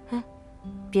哎，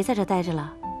别在这待着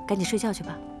了，赶紧睡觉去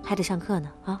吧，还得上课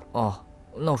呢啊！哦，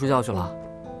那我睡觉去了。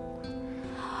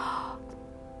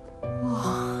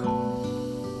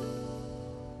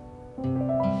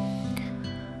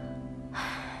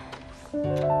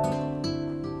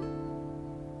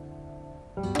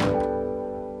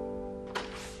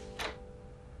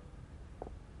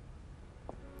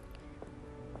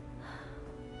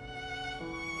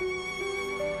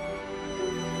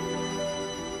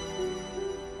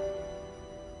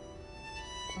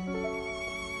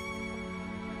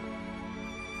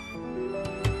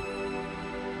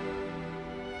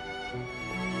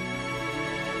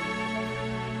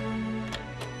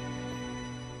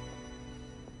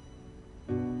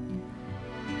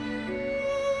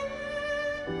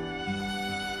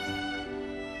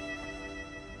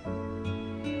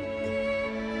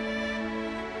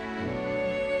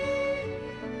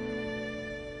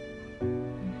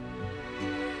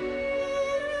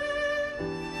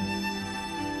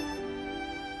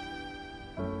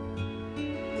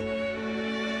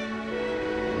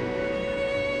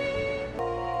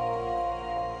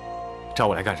找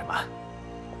我来干什么？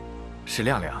是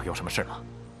亮亮有什么事吗？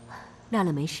亮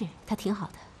亮没事，他挺好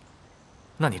的。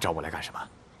那你找我来干什么？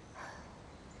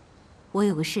我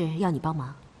有个事要你帮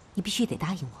忙，你必须得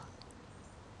答应我。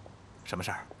什么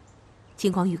事儿？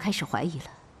金光玉开始怀疑了，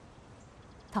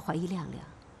他怀疑亮亮，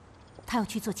他要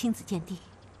去做亲子鉴定。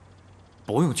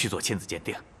不用去做亲子鉴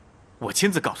定，我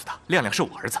亲自告诉他，亮亮是我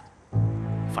儿子。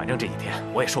反正这几天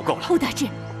我也受够了。欧大志，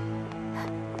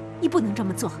你不能这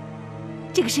么做。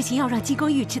这个事情要让金光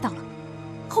玉知道了，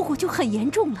后果就很严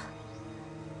重了。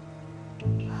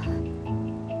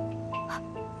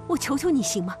我求求你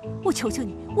行吗？我求求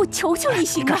你，我求求你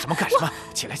行吗？干什么干什么？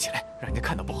起来起来，让人家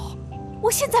看到不好。我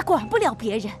现在管不了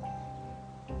别人。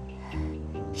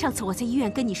上次我在医院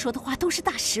跟你说的话都是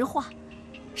大实话，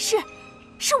是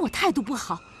我态度不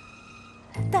好，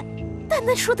但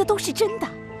那说的都是真的。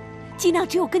金亮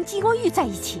只有跟金光玉在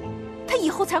一起，他以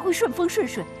后才会顺风顺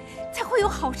水，才会有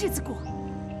好日子过。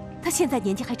他现在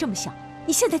年纪还这么小，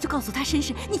你现在就告诉他身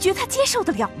世，你觉得他接受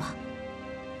得了吗？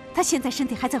他现在身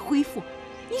体还在恢复，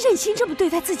你忍心这么对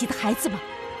待自己的孩子吗？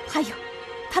还有，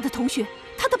他的同学、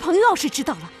他的朋友要是知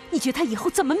道了，你觉得他以后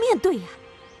怎么面对呀？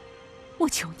我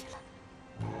求你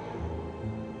了，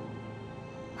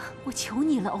我求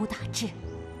你了，欧大志。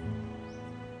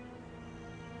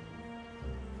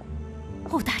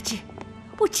欧大志，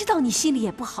我知道你心里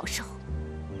也不好受。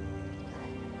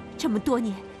这么多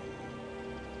年，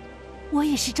我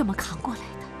也是这么扛过来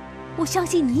的，我相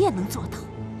信你也能做到。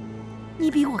你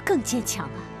比我更坚强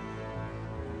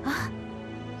啊！啊！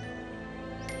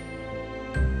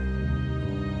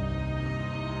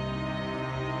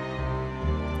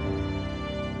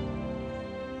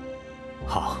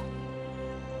好，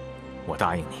我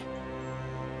答应你。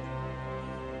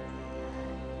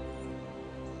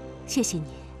谢谢你，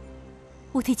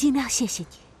我得尽量谢谢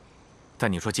你。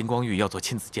但你说金光玉要做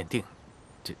亲子鉴定，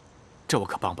这我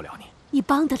可帮不了你。你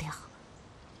帮得了，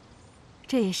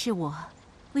这也是我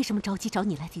为什么着急找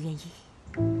你来的原因。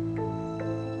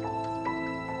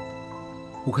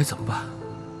我该怎么办？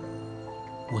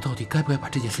我到底该不该把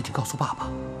这件事情告诉爸爸？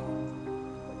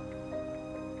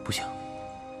不行，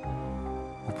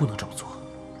我不能这么做。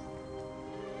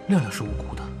亮亮是无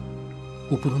辜的，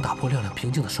我不能打破亮亮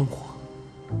平静的生活。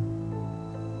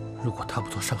如果他不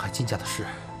做伤害金家的事，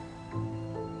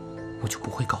我就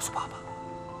不会告诉爸爸。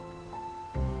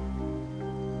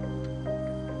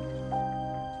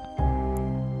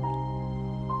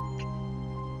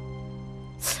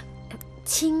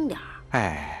轻点儿。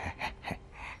哎，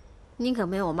你可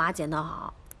没我妈剪得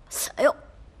好。哎呦，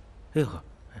哎呦呵，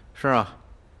是啊，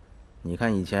你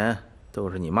看以前都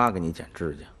是你妈给你剪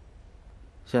指甲，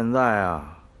现在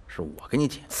啊是我给你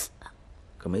剪，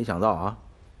可没想到啊，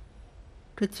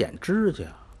这剪指甲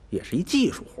也是一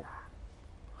技术活。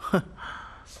哼。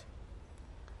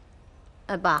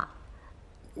哎爸，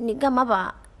你干嘛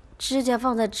把指甲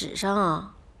放在纸上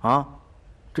啊？啊，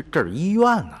这是医院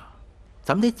呐，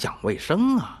咱们得讲卫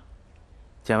生啊。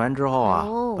剪完之后啊，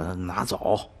把它拿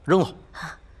走扔了。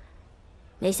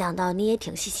没想到你也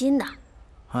挺细心的。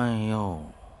哎呦，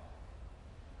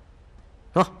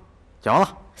行了，剪完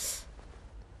了。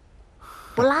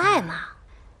不赖嘛，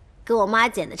跟我妈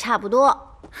剪的差不多。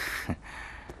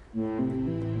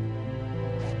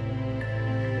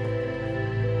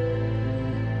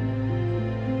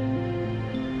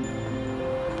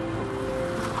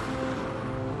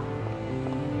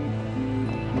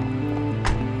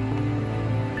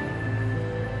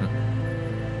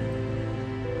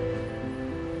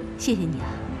谢谢你啊，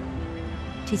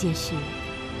这件事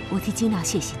我替金亮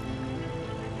谢谢你，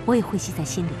我也会记在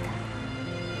心里的。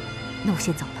那我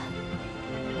先走了。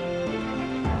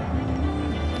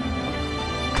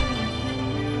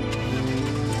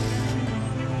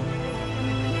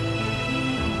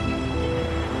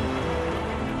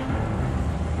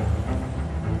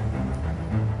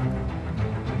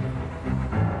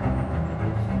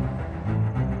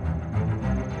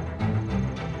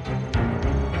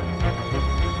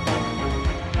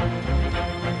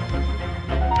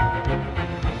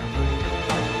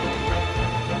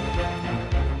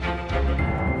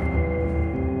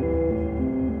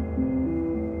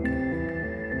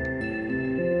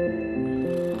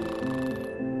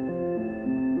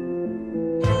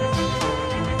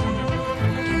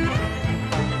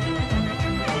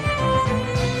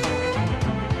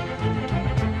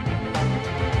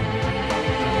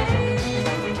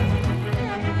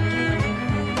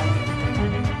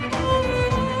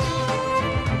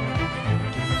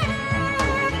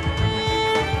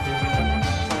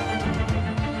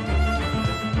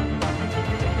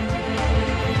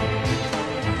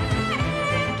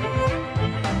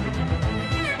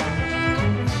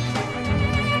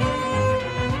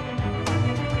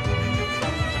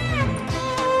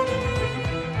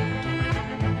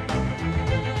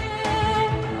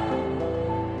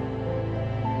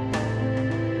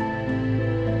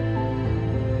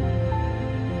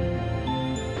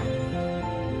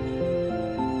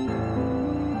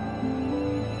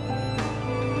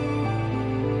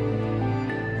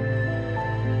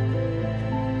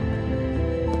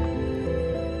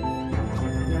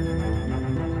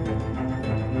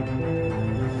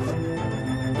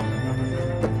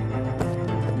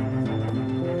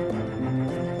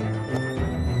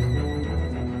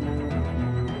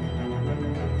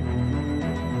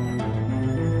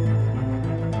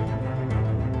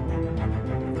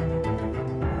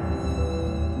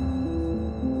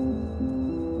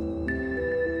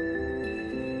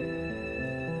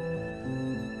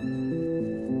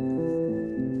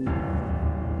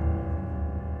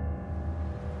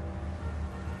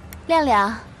亮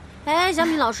亮，哎，小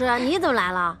敏老师，你怎么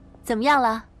来了？怎么样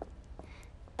了？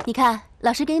你看，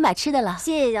老师给你买吃的了。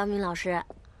谢谢小敏老师。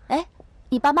哎，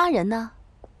你爸妈人呢？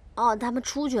哦，他们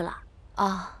出去了。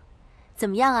哦，怎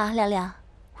么样啊，亮亮？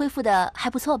恢复的还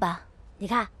不错吧？你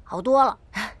看，好多了。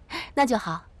那就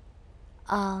好。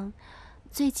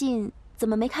最近怎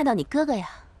么没看到你哥哥呀？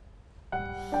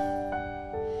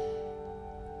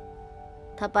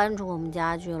他搬出我们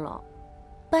家去了。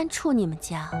搬出你们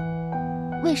家？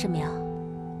为什么呀？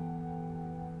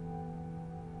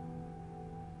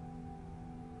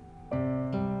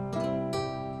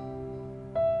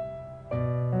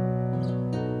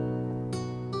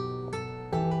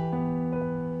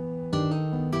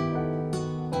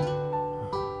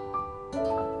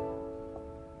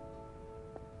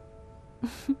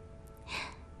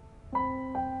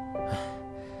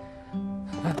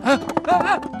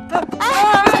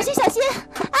小心小心！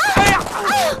哎呀！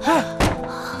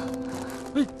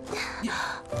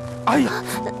哎呀！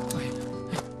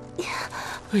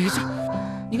哎呀，这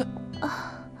你看，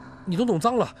你都弄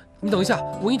脏了。你等一下，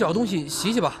我给你找个东西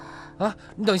洗洗吧。啊，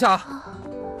你等一下啊。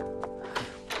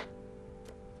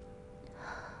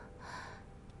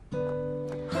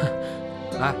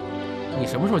哎，你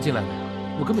什么时候进来的呀？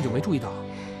我根本就没注意到。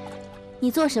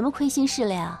你做什么亏心事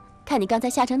了呀？看你刚才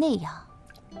吓成那样。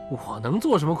我能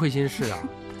做什么亏心事啊？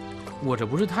我这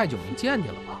不是太久没见你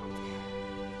了吗？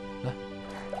来，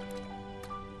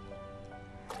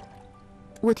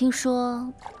我听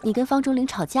说你跟方竹林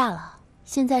吵架了，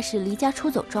现在是离家出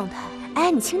走状态。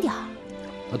哎，你轻点儿。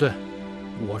啊，对，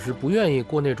我是不愿意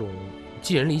过那种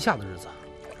寄人篱下的日子。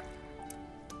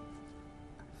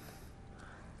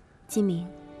金明，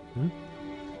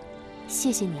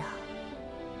谢谢你啊。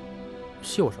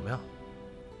谢我什么呀？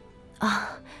啊，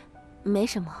没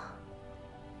什么。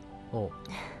哦，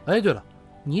哎，对了，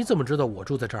你怎么知道我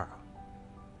住在这儿啊？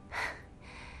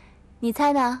你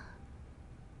猜呢？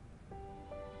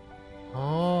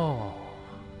哦，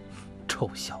臭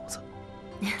小子，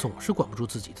总是管不住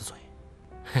自己的嘴，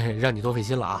嘿嘿，让你多费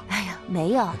心了啊！哎呀，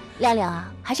没有，亮亮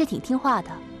啊，还是挺听话的。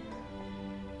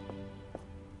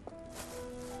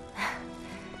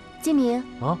金明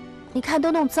啊，你看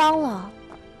都弄脏了。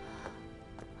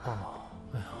哦，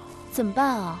哎呀，怎么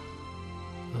办啊？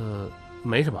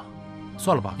没什么，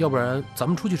算了吧，要不然咱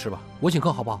们出去吃吧，我请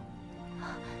客好不好？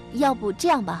要不这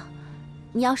样吧，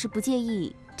你要是不介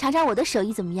意，尝尝我的手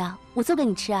艺怎么样？我做给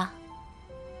你吃啊。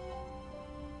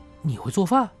你会做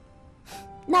饭？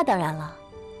那当然了。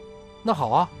那好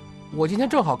啊，我今天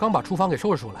正好刚把厨房给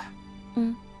收拾出来。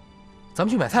嗯，咱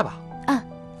们去买菜吧。嗯，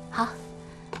好。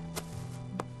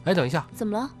哎，等一下，怎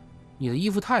么了？你的衣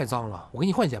服太脏了，我给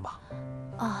你换件吧。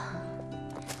啊。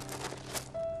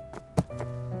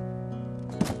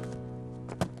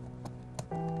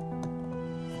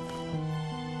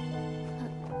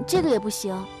这个也不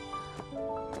行，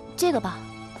这个吧，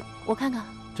我看看。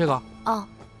这个？哦。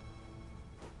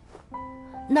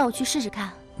那我去试试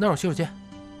看。那儿有洗手间。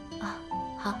啊，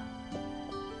好。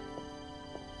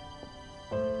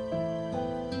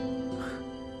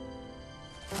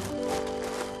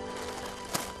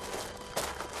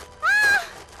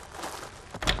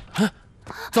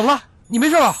怎么了？你没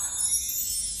事吧？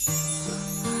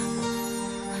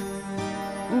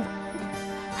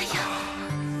哎呀，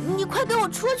你快给我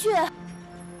出去！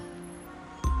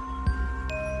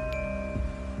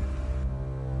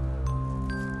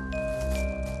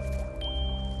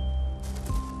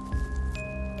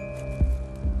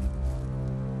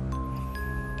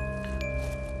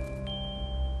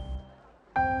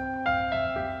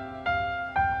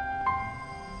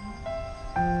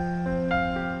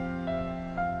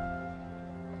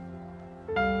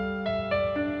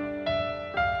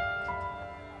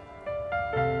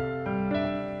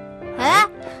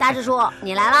大支书，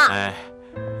你来了。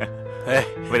哎，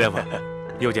魏大夫，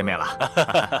又见面了。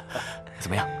怎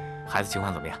么样？孩子情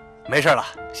况怎么样？没事了，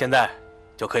现在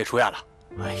就可以出院了。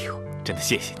哎呦，真的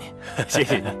谢谢你，谢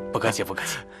谢你，不客气不客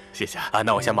气，谢谢啊。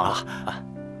那我先忙了啊，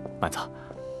慢走。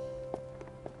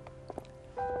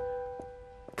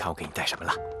看我给你带什么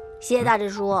了？谢谢大支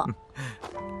书。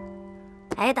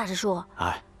哎，大支书，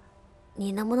哎，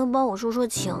你能不能帮我说说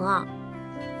情啊？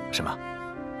什么？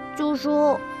就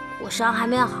说我伤还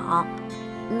没好，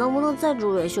能不能再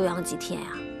住院休养几天呀？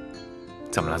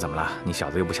怎么了？怎么了？你小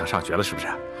子又不想上学了是不是？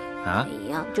啊？哎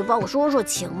呀，就帮我说说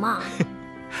情嘛。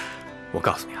我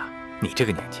告诉你啊，你这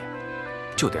个年纪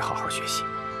就得好好学习，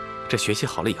这学习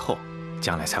好了以后，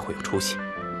将来才会有出息。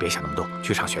别想那么多，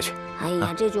去上学去。哎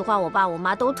呀，这句话我爸我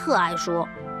妈都特爱说，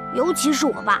尤其是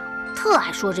我爸，特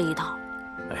爱说这一套。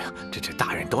哎呀，这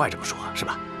大人都爱这么说，是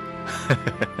吧？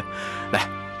来，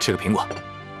吃个苹果，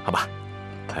好吧？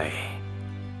哎，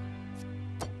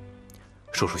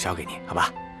叔叔削给你，好吧？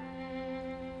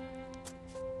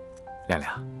亮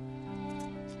亮，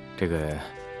这个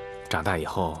长大以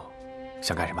后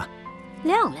想干什么？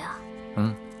亮亮？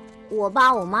嗯，我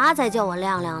爸我妈在叫我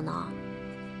亮亮呢。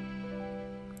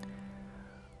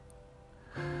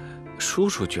叔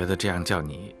叔觉得这样叫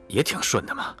你也挺顺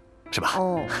的嘛，是吧？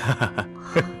哦。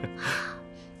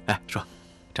哎，说，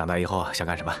长大以后想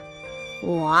干什么？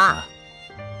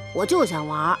我就想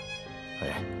玩。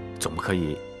哎，总不可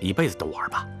以一辈子都玩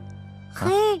吧？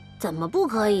嘿，怎么不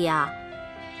可以呀？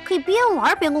可以边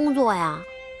玩边工作呀。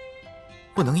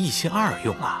不能一心二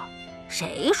用啊。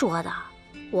谁说的？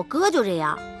我哥就这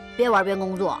样，边玩边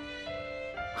工作。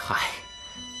嗨，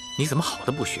你怎么好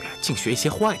的不学，净学一些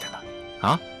坏的呢？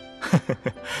啊？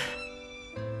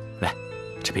来，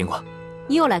吃苹果。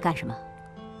你又来干什么？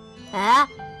哎，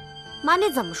妈，你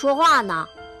怎么说话呢？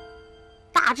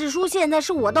大智叔现在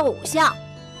是我的偶像，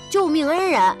救命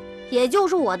恩人，也就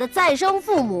是我的再生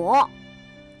父母。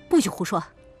不许胡说！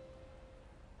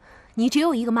你只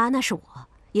有一个妈，那是我；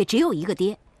也只有一个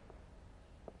爹，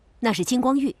那是金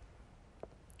光玉。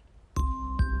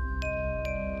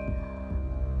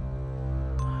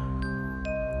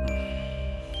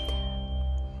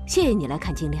谢谢你来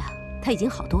看金亮，他已经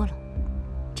好多了。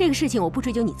这个事情我不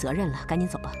追究你责任了，赶紧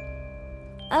走吧。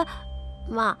哎，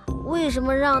妈，为什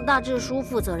么让大智叔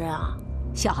负责任啊？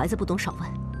小孩子不懂少问。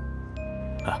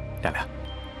啊，亮亮，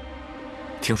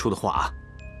听叔的话啊，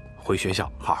回学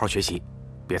校好好学习，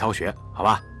别逃学，好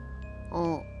吧？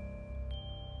嗯。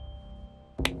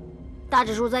大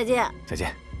智叔再见。再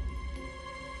见。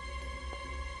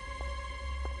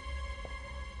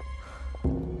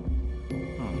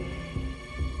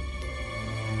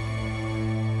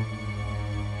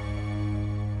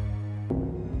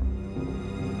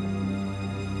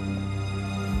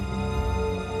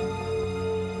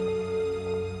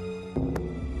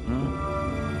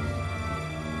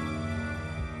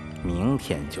明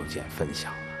天就见分晓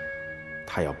了。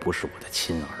他要不是我的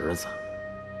亲儿子，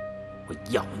我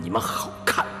要你们好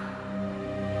看！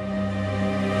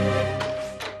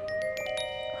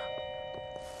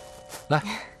来，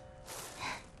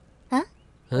啊，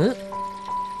嗯，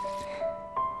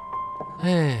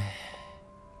哎，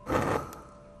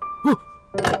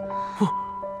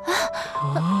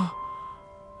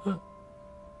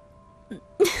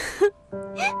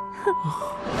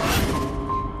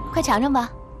快尝尝吧。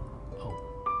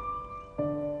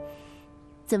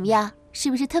怎么样？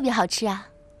是不是特别好吃啊？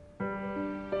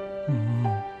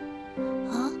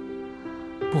啊？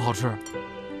不好吃，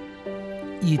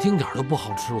一丁点都不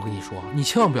好吃。我跟你说，你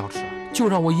千万不要吃。就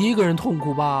让我一个人痛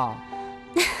苦吧。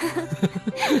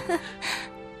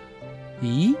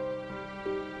咦？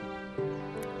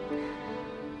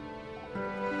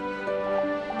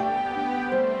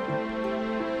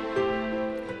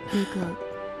那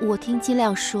个，我听金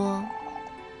亮说，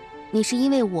你是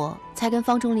因为我才跟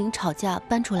方中林吵架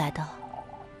搬出来的，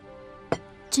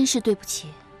真是对不起。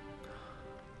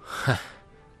嗨，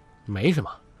没什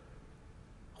么。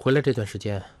回来这段时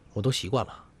间我都习惯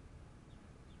了。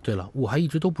对了，我还一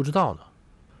直都不知道呢，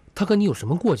他跟你有什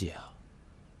么过节啊？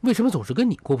为什么总是跟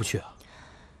你过不去啊？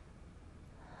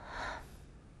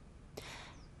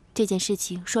这件事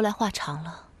情说来话长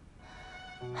了。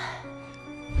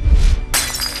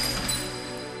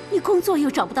你工作又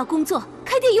找不到工作，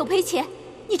开店又赔钱，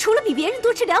你除了比别人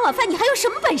多吃2碗饭，你还有什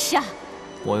么本事啊？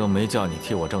我又没叫你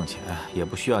替我挣钱，也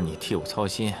不需要你替我操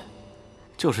心，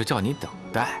就是叫你等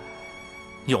待，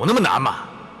有那么难吗？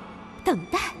等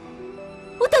待？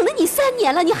我等了你3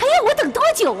年了，你还要我等多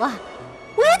久啊？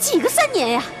我有几个3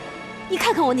年呀？你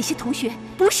看看我那些同学，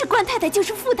不是官太太就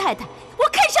是富太太，我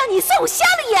看上你算我瞎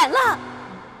了眼了。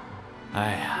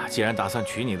哎呀，既然打算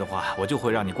娶你的话，我就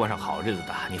会让你过上好日子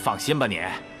的，你放心吧你。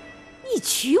你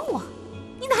娶我？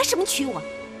你拿什么娶我？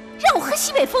让我喝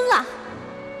西北风啊？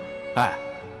哎，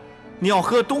你要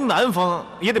喝东南风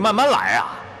也得慢慢来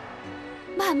啊。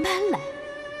慢慢来？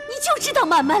你就知道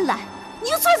慢慢来，你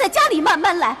就坐在家里慢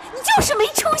慢来，你就是没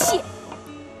出息。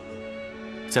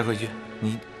再说一句，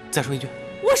你再说一句。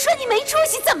我说你没出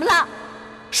息，怎么了？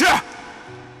是，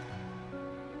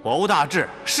我欧大志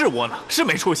是窝囊，是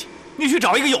没出息。你去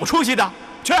找一个有出息的，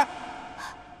去。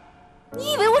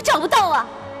你以为我找不到啊？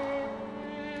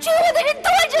追我的人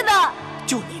多着呢。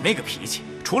就你那个脾气，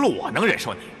除了我能忍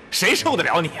受你，谁受得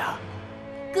了你啊？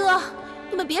哥，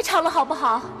你们别吵了好不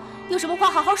好？有什么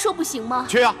话好好说不行吗？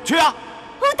去啊，去啊！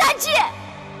欧大志，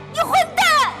你混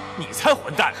蛋！你才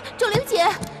混蛋！周玲姐，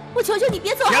我求求你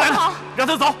别走好不好？让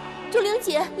他走。周玲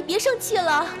姐，你别生气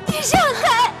了。你让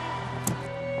开！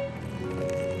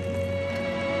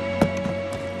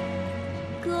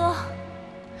哥，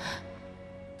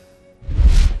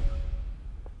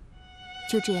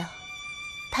就这样，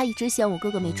他一直嫌我哥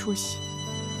哥没出息，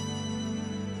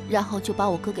然后就把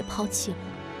我哥给抛弃了，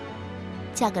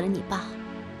嫁给了你爸。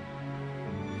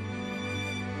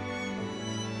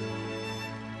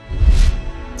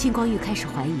金光玉开始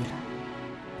怀疑了，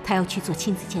他要去做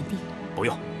亲子鉴定。不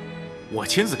用，我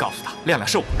亲自告诉他，亮亮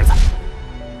是我儿子。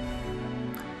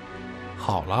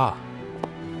好了，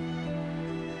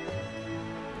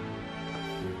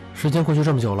时间过去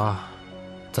这么久了，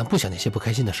咱不想那些不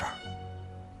开心的事儿，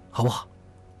好不好？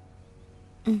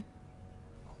嗯。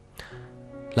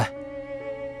来，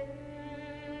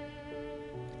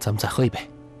咱们再喝一杯。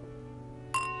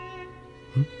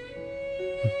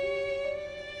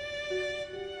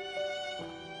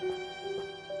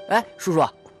哎，叔叔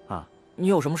啊，你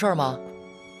有什么事儿吗？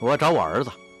我要找我儿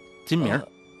子，金明。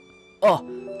哦，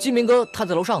金明哥他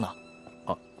在楼上呢。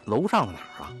哦，楼上的哪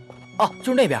儿啊？哦，就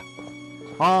是那边。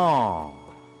哦，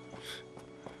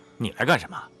你来干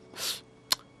什么？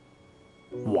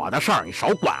我的事儿你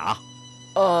少管啊。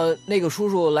那个叔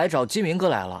叔来找金明哥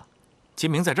来了。金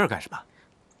明在这儿干什么？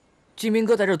金明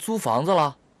哥在这儿租房子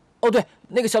了。哦，对，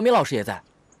那个小敏老师也在。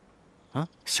嗯，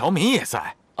小敏也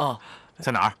在。啊。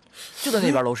在哪儿？就在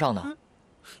那边楼上呢。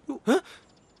哎，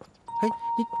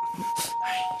你，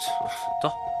走。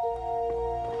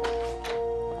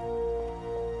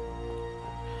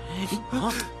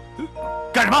啊！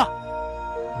干什么？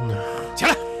起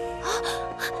来！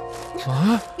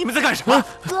啊！你们在干什么？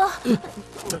哥，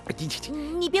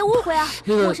你别误会啊，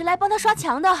我是来帮他刷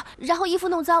墙的，然后衣服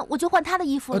弄脏，我就换他的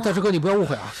衣服了。大师哥，你不要误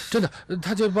会啊，真的，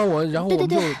他就帮我，然后我们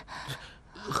就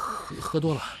喝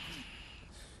多了。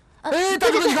哎，大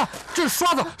师哥，你看，这是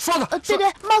刷子。对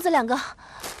对，帽子2个。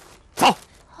走。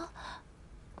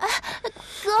哎，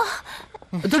哥。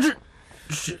但是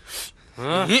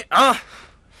你啊，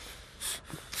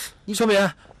小敏，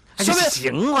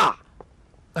行了。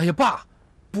哎呀，爸，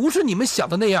不是你们想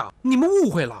的那样，你们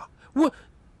误会了。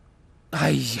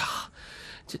哎呀，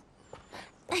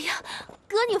哎呀，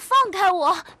哥，你放开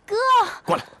我，哥。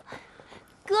过来。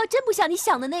哥，真不像你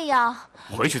想的那样。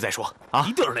回去再说啊！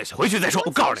一定是那小子。回去再说，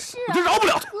我告诉你，我真饶不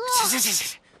了他。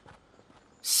行，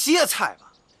歇菜吧，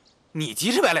你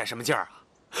急赤白脸什么劲儿啊？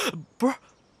不是，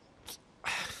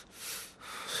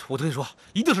我跟你说，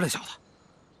一定是那小子，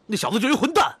那小子就是一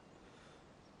混蛋，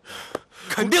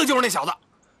肯定就是那小子。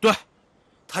对，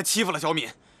他欺负了小敏，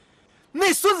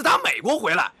那孙子打美国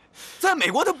回来，在美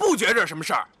国他不觉着这是什么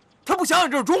事儿，他不想想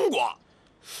这是中国。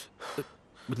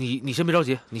你先别着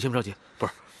急，不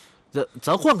是，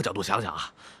咱换个角度想想啊，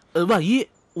万一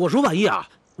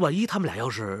他们俩要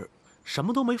是什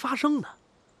么都没发生呢，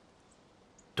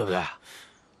对不对？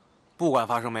不管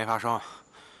发生没发生，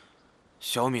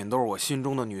小敏都是我心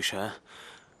中的女神，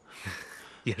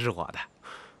也是我的。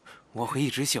我会一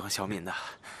直喜欢小敏的。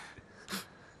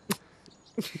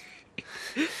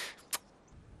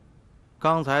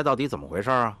刚才到底怎么回事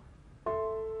啊？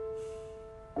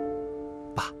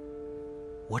爸，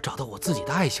我找到我自己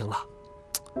的爱情了。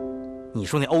你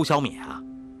说那欧小敏啊？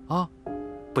啊，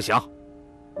不行。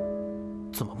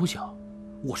怎么不行？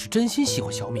我是真心喜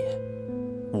欢小敏。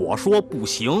我说不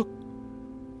行。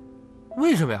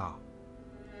为什么呀？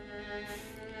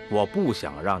我不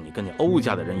想让你跟那欧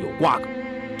家的人有瓜葛。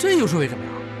这又是为什么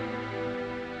呀？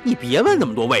你别问那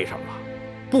么多为什么了，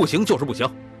不行就是不行。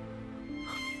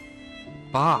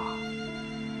爸，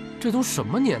这都什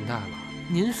么年代了，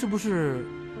您是不是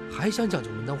还想讲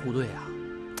究门当户对啊？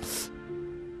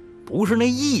不是那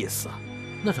意思。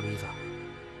那什么意思啊？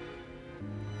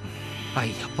哎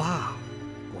呀，爸，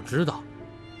我知道，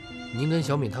您跟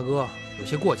小敏他哥有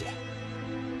些过节，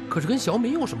可是跟小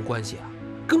敏有什么关系啊？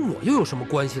跟我又有什么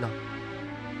关系呢？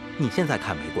你现在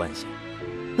看没关系，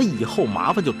那以后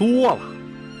麻烦就多了。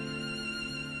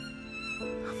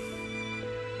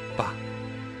爸，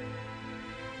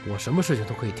我什么事情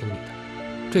都可以听你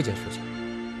的，这件事情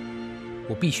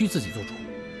我必须自己做主。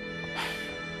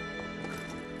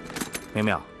明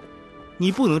明，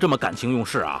你不能这么感情用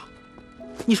事啊！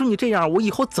你说你这样，我以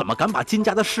后怎么敢把金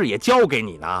家的事业交给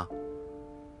你呢？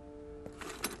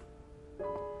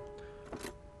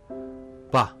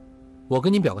爸，我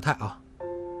跟您表个态啊，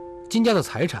金家的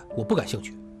财产我不感兴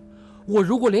趣。我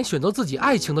如果连选择自己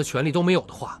爱情的权利都没有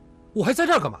的话，我还在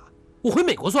这儿干嘛？我回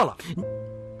美国算了。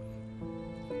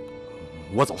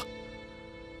我走了。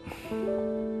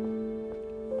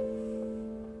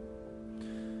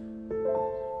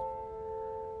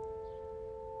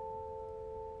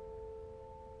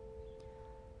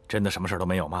真的什么事都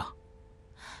没有吗？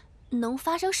能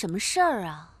发生什么事儿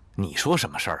啊？你说什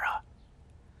么事儿啊？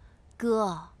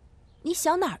哥，你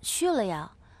想哪儿去了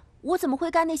呀？我怎么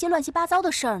会干那些乱七八糟的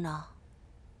事儿呢？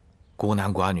孤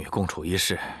男寡女共处一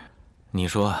室，你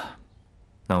说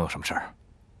能有什么事儿？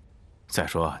再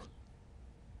说，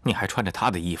你还穿着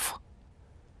他的衣服，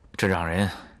这让人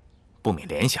不免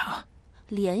联想啊。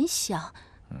联想？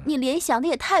你联想的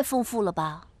也太丰富了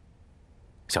吧？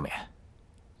小敏，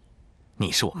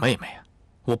你是我妹妹啊，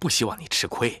我不希望你吃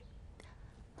亏。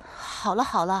好了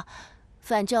好了，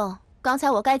反正刚才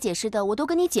我该解释的我都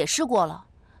跟你解释过了，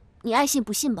你爱信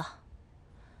不信吧。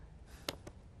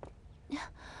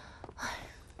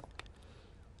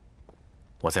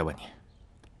我再问你，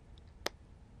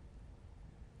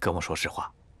跟我说实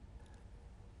话，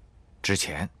之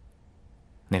前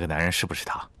那个男人是不是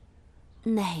他？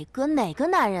哪个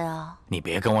男人啊？你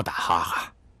别跟我打哈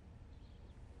哈。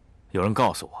有人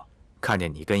告诉我，看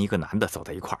见你跟一个男的走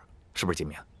在一块儿，是不是金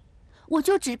明？我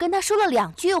就只跟他说了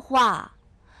2句话，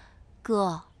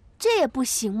哥，这也不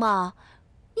行吗？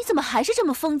你怎么还是这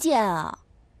么封建啊？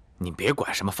你别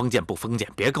管什么封建不封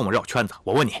建，别跟我绕圈子。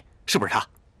我问你，是不是他？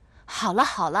好了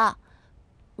好了，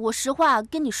我实话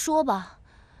跟你说吧，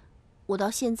我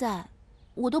到现在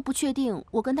我都不确定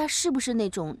我跟他是不是那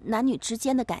种男女之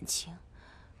间的感情。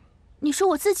你说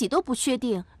我自己都不确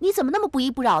定，你怎么那么不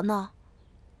依不饶呢？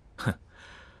哼，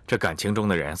这感情中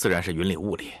的人自然是云里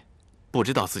雾里，不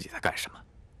知道自己在干什么。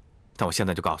但我现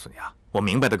在就告诉你啊，我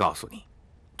明白的告诉你，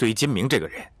对于金明这个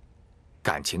人，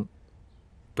感情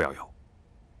不要有，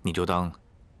你就当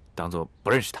做不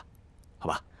认识他，好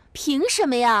吧？凭什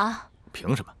么呀？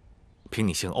凭什么？凭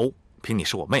你姓欧，凭你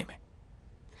是我妹妹。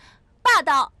霸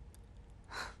道！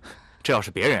这要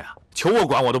是别人啊，求我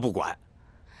管我都不管。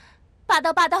霸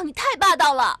道霸道，你太霸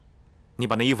道了！你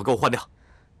把那衣服给我换掉。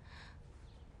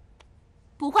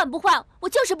不换不换，我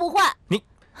就是不换。你。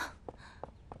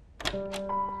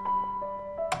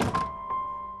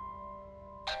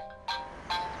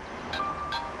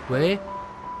喂，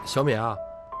小敏啊，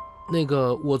那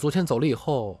个我昨天走了以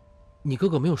后，你哥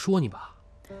哥没有说你吧？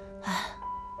哎，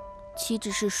岂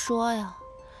止是说呀，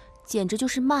简直就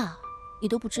是骂！你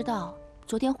都不知道，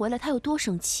昨天回来他有多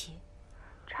生气，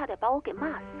差点把我给骂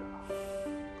死了。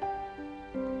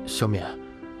小敏，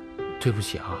对不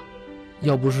起啊，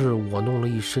要不是我弄了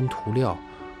一身涂料，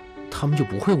他们就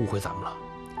不会误会咱们了。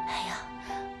哎呀，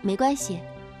没关系，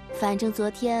反正昨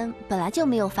天本来就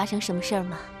没有发生什么事儿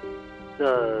嘛。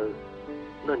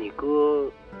那你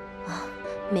哥啊，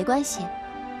没关系，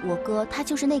我哥他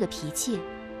就是那个脾气，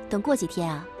等过几天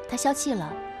啊，他消气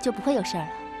了就不会有事儿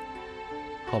了。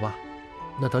好吧，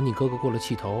那等你哥哥过了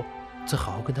气头，再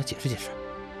好好跟他解释解释。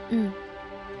嗯，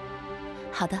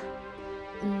好的。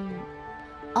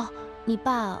哦，你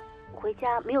爸回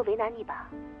家没有为难你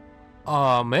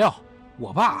吧？没有，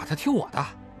我爸他听我的。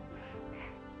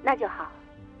那就好。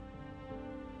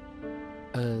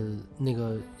那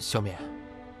个小敏，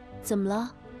怎么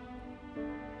了？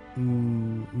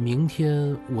明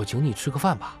天我请你吃个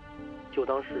饭吧，就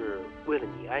当是为了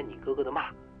你挨你哥哥的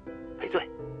骂，赔罪。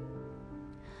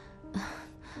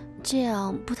这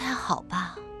样不太好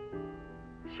吧？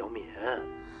小敏，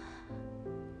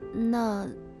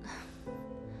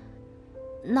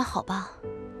那好吧。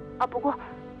啊，不过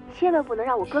千万不能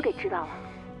让我哥给知道了。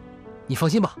你放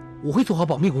心吧，我会做好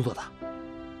保密工作的。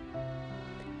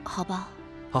好吧。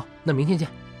好，那明天见。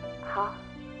好。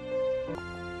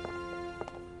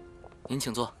您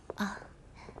请坐。啊。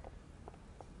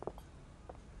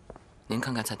您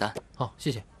看看菜单。好，谢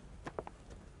谢。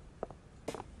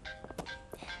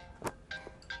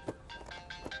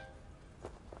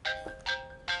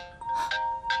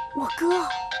我哥。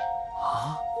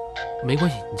啊，没关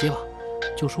系，你接吧，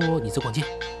就说你在逛街。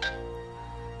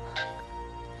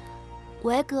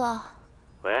喂，哥。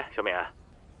喂，小敏，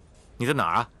你在哪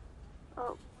儿啊？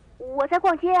我在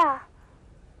逛街啊。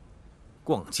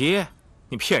逛街？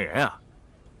你骗人啊！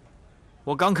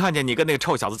我刚看见你跟那个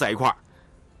臭小子在一块儿。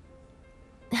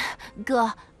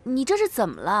哥，你这是怎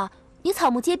么了？你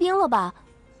草木皆兵了吧？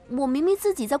我明明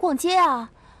自己在逛街啊。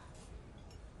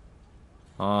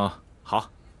好，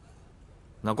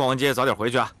那逛完街早点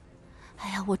回去啊。哎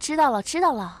呀，我知道了，知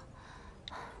道了。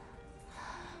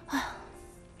哎呀。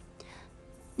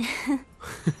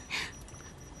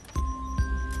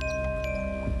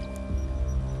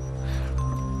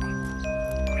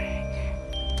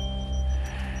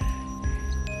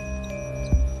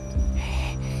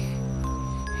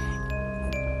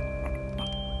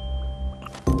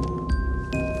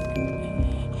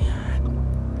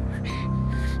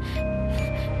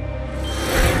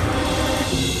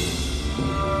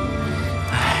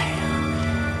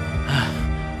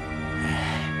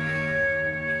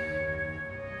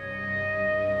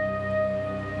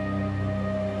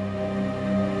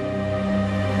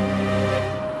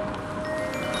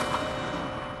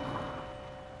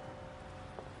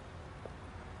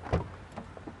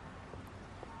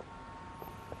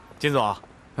金总，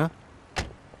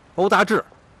欧大志，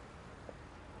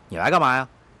你来干嘛呀？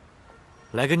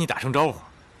来跟你打声招呼，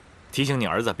提醒你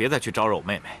儿子别再去招惹我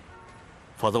妹妹，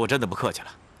否则我真的不客气了。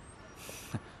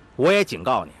我也警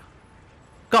告你啊，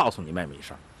告诉你妹妹一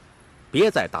声，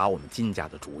别再打我们金家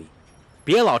的主意，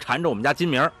别老缠着我们家金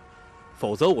明，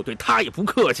否则我对她也不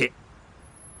客气。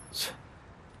切！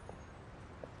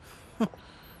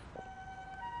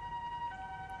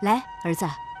来，儿子，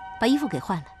把衣服给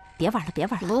换了。别玩了，别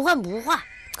玩了！不换，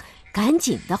赶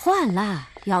紧的换了，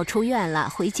要出院了，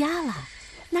回家了。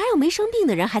哪有没生病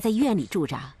的人还在医院里住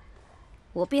着？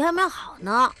我病还没好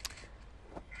呢。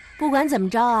不管怎么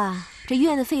着啊，这医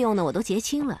院的费用呢我都结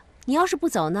清了。你要是不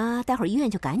走呢，待会儿医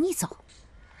院就赶你走。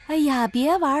哎呀，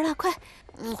别玩了，快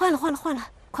换了，快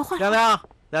换了！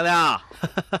亮亮，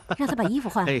让他把衣服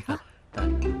换了。哎呀，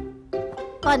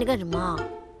爸，你干什么？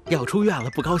要出院了，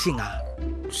不高兴啊？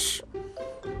嘘。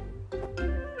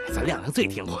咱亮亮最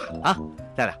听话啊！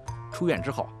亮亮，出院之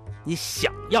后，你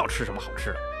想要吃什么好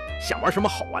吃的，想玩什么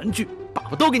好玩具，爸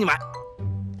爸都给你买。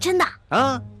真的？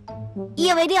啊，一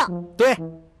言为定。对。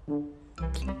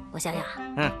我想想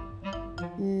啊，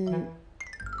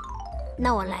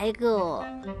那我来一个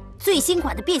最新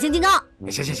款的变形金刚。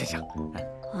行。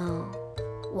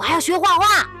我还要学画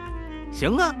画。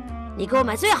行啊。你给我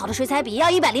买最好的水彩笔，要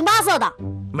108色的。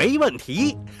没问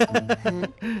题。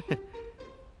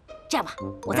这样吧，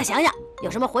我再想想，有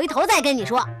什么回头再跟你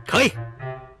说。可以，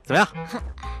怎么样？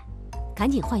赶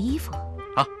紧换衣服。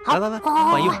好，来，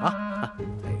换衣服啊！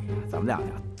哎呀，咱们亮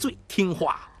亮最听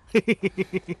话。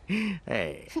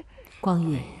哎，光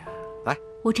玉，来，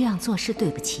我这样做是对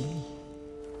不起你，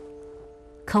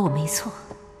可我没错。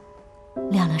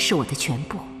亮亮是我的全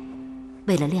部，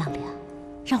为了亮亮，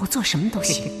让我做什么都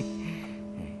行。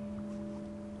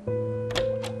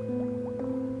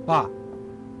爸。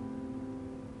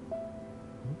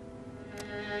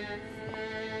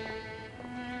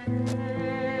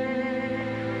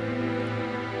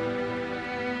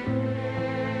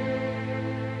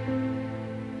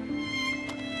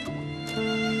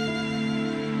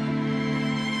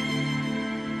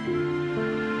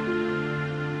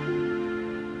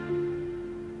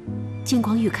金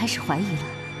光玉开始怀疑了，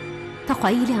他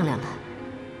怀疑亮亮了，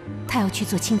他要去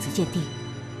做亲子鉴定。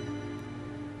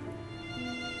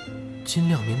金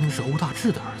亮明明是欧大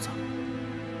志的儿子，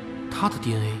他的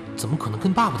DNA 怎么可能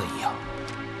跟爸爸的一样？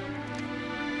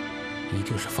一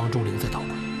定是方中玲在捣鬼。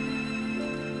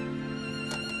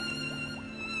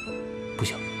不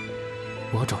行，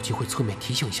我要找机会侧面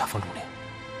提醒一下方中玲。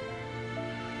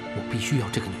我必须要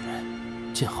这个女人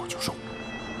见好就收。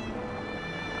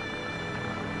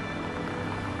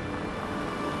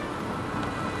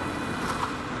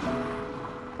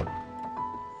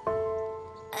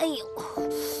哎呦，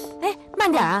哎，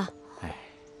慢点啊！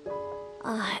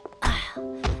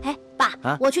哎，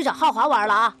爸，我去找浩华玩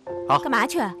了啊！好，干嘛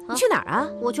去？你去哪儿啊？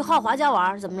我去浩华家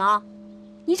玩，怎么了？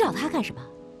你找他干什么？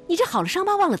你这好了伤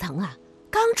疤忘了疼啊！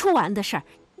刚出完的事儿，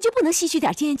你就不能吸取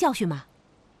点经验教训吗？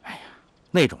哎呀，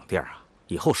那种地儿啊，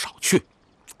以后少去。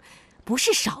不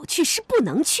是少去，是不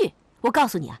能去。我告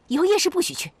诉你啊，以后夜市不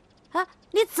许去。哎，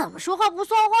你怎么说话不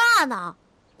算话呢？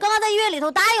刚刚在约里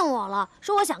头答应我了，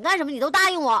说我想干什么你都答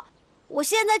应我。我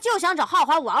现在就想找浩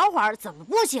华玩会儿，怎么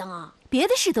不行啊？别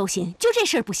的事都行，就这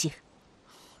事儿不行。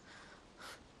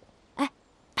哎，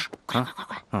爸，快！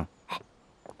哎，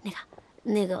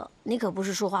那个，你可不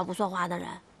是说话不算话的人。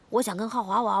我想跟浩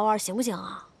华玩玩，行不行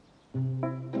啊？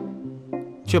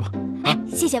去吧。哎，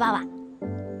谢谢爸爸。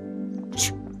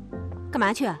去，干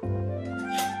嘛去啊？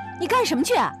你干什么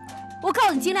去啊？我告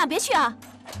诉你，尽量别去啊！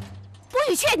不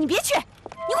许去，你别去，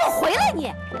你给我回来！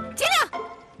你尽量。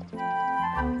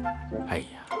哎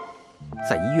呀，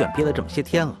在医院憋了这么些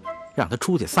天了，让他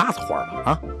出去撒撒欢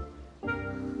吧啊！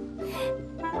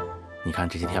你看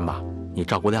这些天吧，你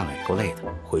照顾亮亮也够累的，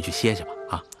回去歇歇吧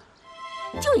啊！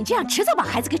就你这样，迟早把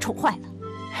孩子给宠坏了。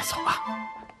哎，走吧。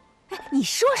哎，你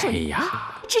说说你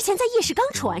啊，之前在夜市刚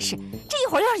出完事，这一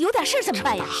会儿要是有点事怎么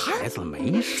办呀？孩子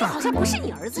没事，就好像不是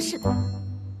你儿子似的。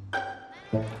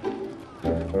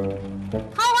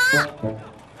浩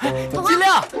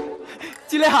华，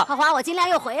金亮，浩华，我金亮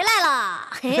又回来了。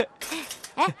嘿，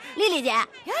哎，丽丽姐，亮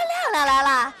亮来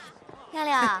了。亮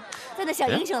亮，咱的小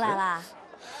英雄来了。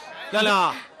亮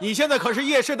亮，你现在可是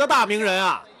夜市的大名人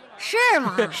啊！是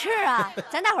吗？是啊，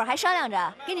咱大伙儿还商量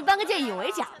着给你颁个见义勇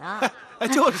为奖呢。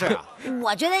就是啊，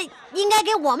我觉得应该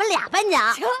给我们俩颁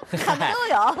奖。行，咱们都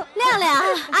有。亮亮，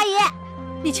阿姨，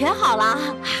你全好了？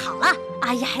好了，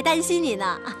阿姨还担心你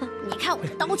呢。你看我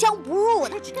这刀枪不入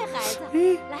的，这孩子，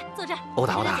来坐这儿。欧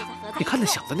达，你看那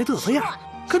小子那嘚瑟样，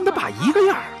跟他爸一个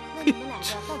样。那你们两个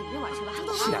到里面玩去吧。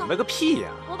显摆个屁呀！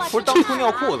不是当初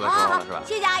尿裤子的时候了是吧？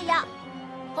谢谢阿姨。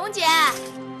红姐，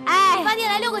哎，饭店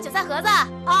来6个韭菜盒子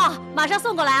哦，马上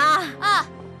送过来啊！啊，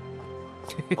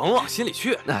甭往心里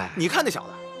去。你看那小子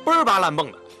嘣儿吧乱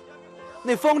蹦的，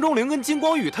那方中灵跟金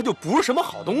光玉他就不是什么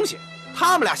好东西，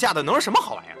他们俩下的能是什么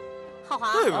好玩意儿？浩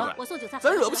华，对不对？我送韭菜，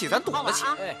咱惹不起，咱躲得起。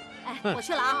哎，我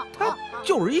去了啊。他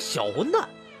就是一小混蛋，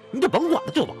你就甭管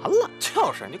他就完了。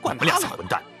就是你管他俩才混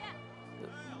蛋。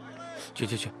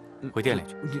去，回店里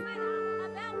去。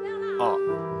哦，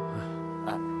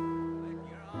哎，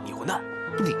你混蛋，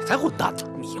你才混蛋呢！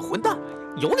你混蛋，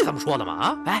有你这么说的吗？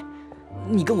啊？哎，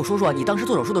你跟我说说，你当时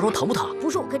做手术的时候疼不疼？不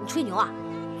是我跟你吹牛啊，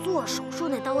做手术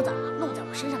那刀子弄在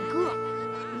我身上割，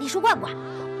你说怪不怪？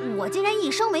我竟然一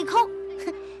声没吭。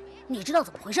哼，你知道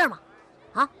怎么回事吗？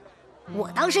啊，我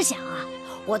当时想啊，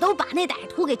我都把那歹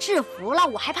徒给制服了，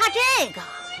我还怕这个？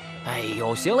哎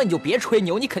呦，行了，你就别吹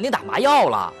牛，你肯定打麻药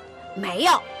了。没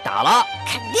有，打了，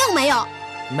肯定没有，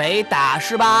没打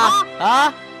是吧？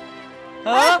啊？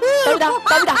打没打？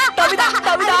打没打？打没打？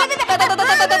打没打？打！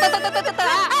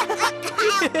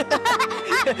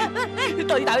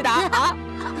到底打没打啊？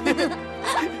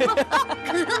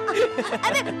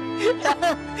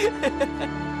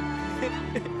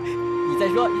你再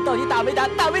说，你到底打没打？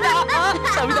打没打啊？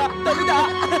打没打？打没打？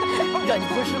让你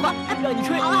说实话，让你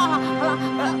吹。好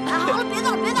了，别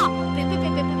闹了，别闹，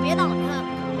别闹了，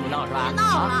别闹是吧？别闹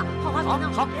了，浩华，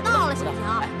好，别闹了，行不行？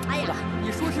哎呀，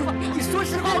你说实话，你说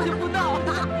实话，我就不闹了。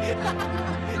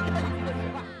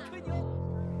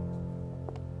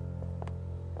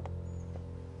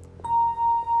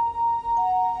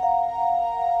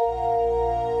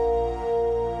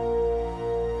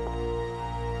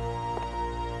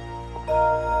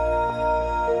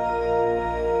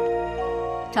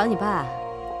找你爸，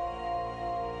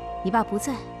你爸不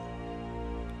在。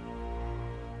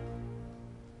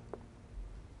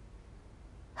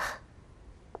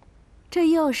这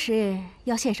又是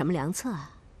要献什么良策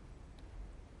啊？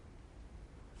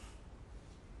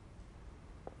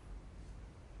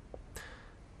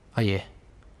阿姨，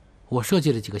我设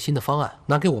计了几个新的方案，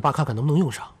拿给我爸看看能不能用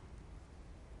上。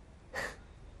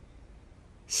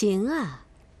行啊，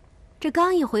这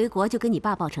刚一回国就跟你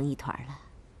爸抱成一团了。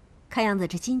看样子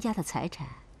这金家的财产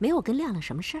没有跟亮亮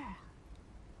什么事儿啊。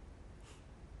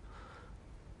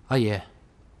阿姨，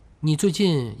你最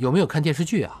近有没有看电视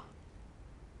剧啊？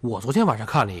我昨天晚上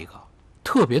看了一个，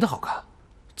特别的好看，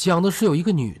讲的是有一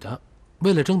个女的，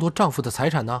为了争夺丈夫的财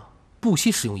产呢，不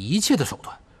惜使用一切的手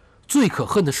段。最可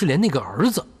恨的是，连那个儿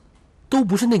子，都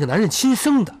不是那个男人亲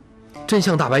生的。真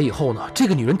相大白以后呢，这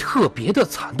个女人特别的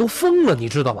惨，都疯了，你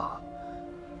知道吗？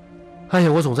哎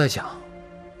呀，我总在想，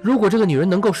如果这个女人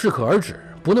能够适可而止，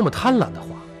不那么贪婪的话，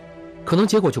可能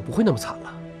结果就不会那么惨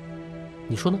了。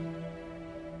你说呢？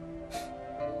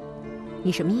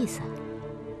你什么意思？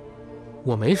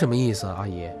我没什么意思，阿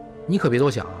姨，你可别多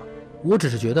想啊。我只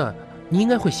是觉得你应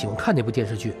该会喜欢看那部电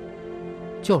视剧，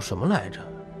叫什么来着？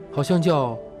好像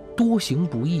叫《多行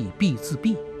不义必自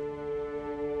毙》。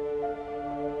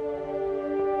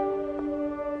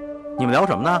你们聊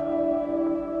什么呢？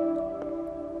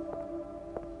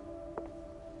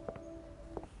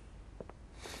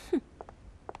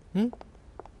嗯，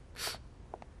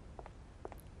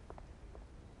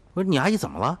不是你阿姨怎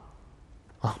么了？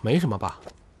啊，没什么爸，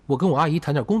我跟我阿姨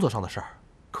谈点工作上的事儿，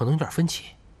可能有点分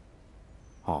歧。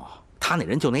哦，她那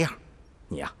人就那样，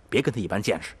你呀，别跟她一般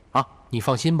见识啊。你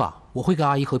放心吧，我会跟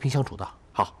阿姨和平相处的。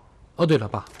好。哦，对了，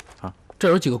爸，啊，这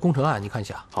有几个工程案，你看一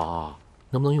下。好，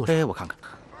能不能用上？哎，我看看。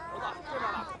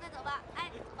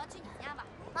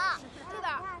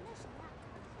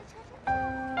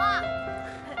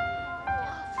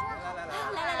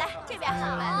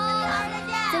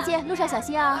再见，路上小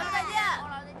心啊！再见。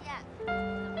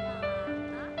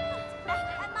哎，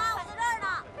妈，我在这儿呢。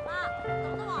妈，等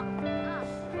等我。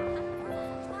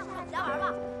啊，家玩吧。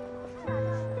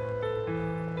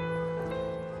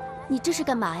你这是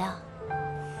干嘛呀？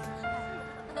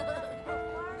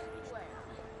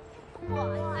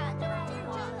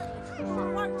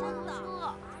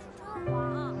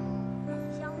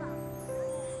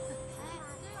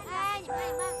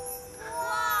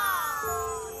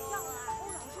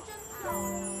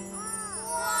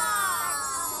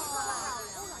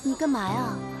你干嘛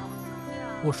呀？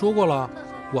我说过了，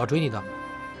我要追你的。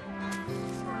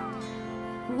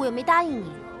我又没答应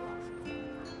你。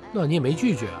那你也没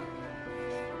拒绝。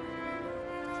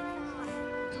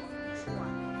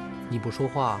你不说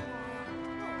话，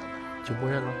就默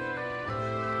认了。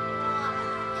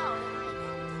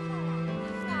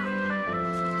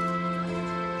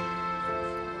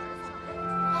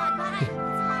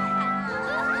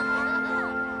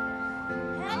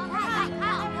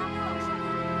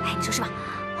哎，你说是吧？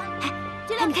哎，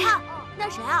你看，那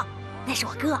谁啊？那是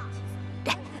我哥，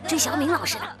对，追小敏老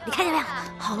师的，你看见没有？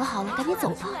好了好了，赶紧走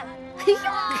吧。哎呦，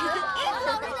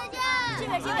老师再见。这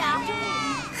边这边。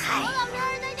嗨，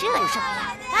这有什么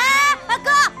呀？哎，哥，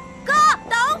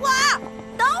等会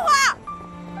儿。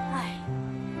哎，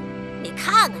你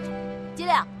看看这，金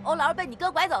亮，欧老师被你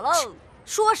哥拐走喽。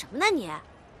说什么呢你？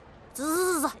走，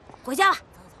回家吧。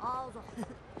走。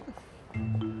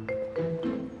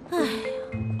哎呀，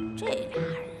这俩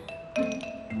人。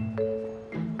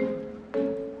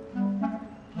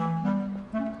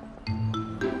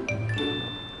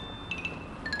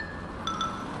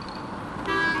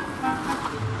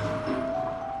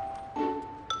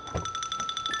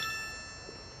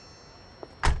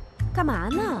干嘛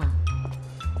呢？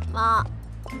妈，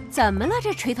怎么了？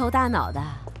这垂头大脑的，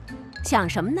想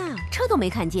什么呢？车都没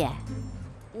看见。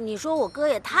你说我哥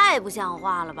也太不像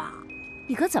话了吧？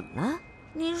你哥怎么了？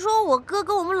你说我哥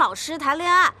跟我们老师谈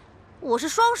恋爱，我是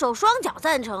双手双脚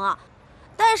赞成啊，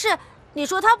但是你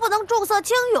说他不能重色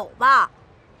轻友吧？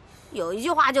有一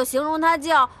句话就形容他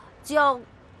叫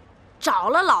找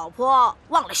了老婆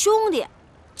忘了兄弟，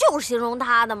就是形容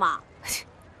他的嘛。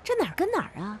这哪儿跟哪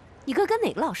儿啊？你哥跟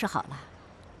哪个老师好了？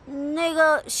那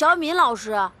个小敏老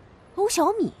师。欧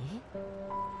小米？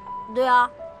对啊。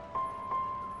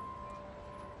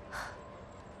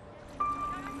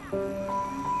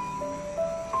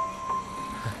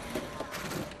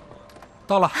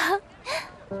到了。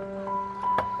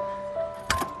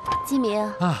季明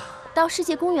啊，到世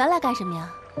界公园来干什么呀？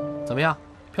怎么样，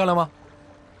漂亮吗？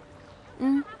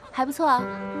嗯，还不错啊。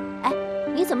哎，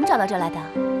你怎么找到这儿来的？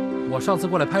我上次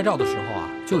过来拍照的时候啊，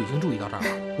就已经注意到这儿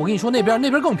了。我跟你说，那边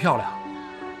更漂亮。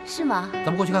是吗？咱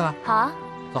们过去看看。好啊。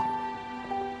走。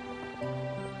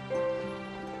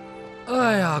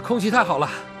哎呀，空气太好了。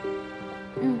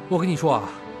我跟你说啊，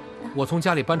我从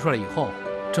家里搬出来以后，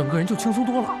整个人就轻松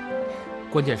多了。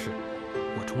关键是，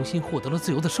我重新获得了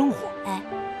自由的生活。哎，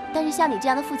但是像你这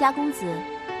样的富家公子，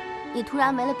你突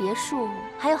然没了别墅，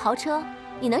还有豪车，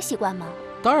你能习惯吗？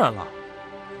当然了，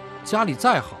家里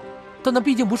再好，但那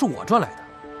毕竟不是我赚来的。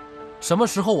什么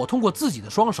时候我通过自己的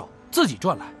双手自己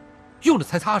赚来，用着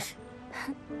才踏实。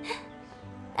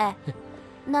哎，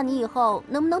那你以后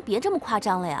能不能别这么夸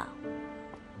张了呀？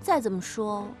再怎么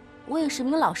说，我也是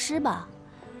名老师吧。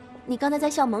你刚才在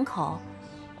校门口，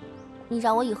你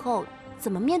让我以后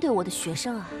怎么面对我的学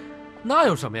生啊？那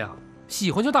有什么呀？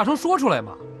喜欢就大声说出来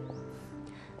嘛。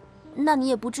那你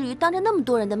也不至于当着那么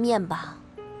多人的面吧？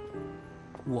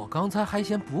我刚才还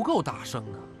嫌不够大声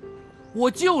呢。我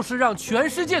就是让全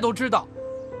世界都知道，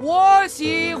我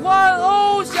喜欢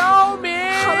欧小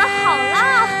敏。好了好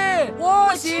了，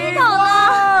我喜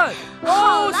欢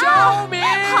欧小敏。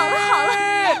好了好了。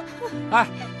哎，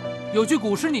有句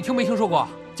古诗你听没听说过？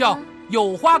叫“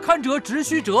有花堪折直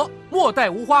须折，莫待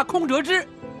无花空折枝”。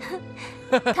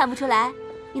看不出来，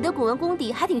你的古文功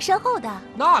底还挺深厚的。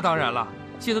那当然了，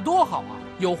写得多好啊！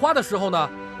有花的时候呢，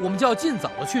我们就要尽早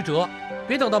的去折，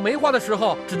别等到没花的时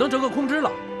候，只能折个空枝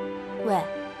了。喂，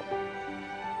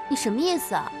你什么意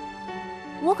思啊？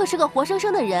我可是个活生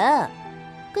生的人，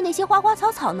跟那些花花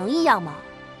草草能一样吗？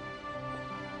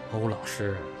欧老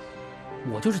师，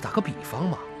我就是打个比方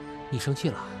嘛，你生气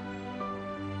了？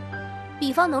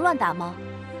比方能乱打吗？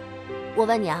我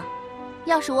问你啊，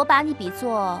要是我把你比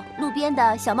作路边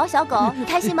的小猫小狗，你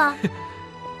开心吗？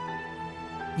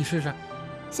你试试。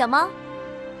小猫，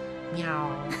喵。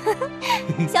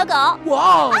小狗，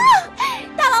哇哦！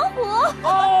大老虎。哦，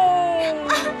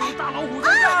大老虎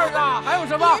在这儿呢，还有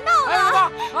什么？别闹了还有什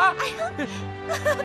么啊？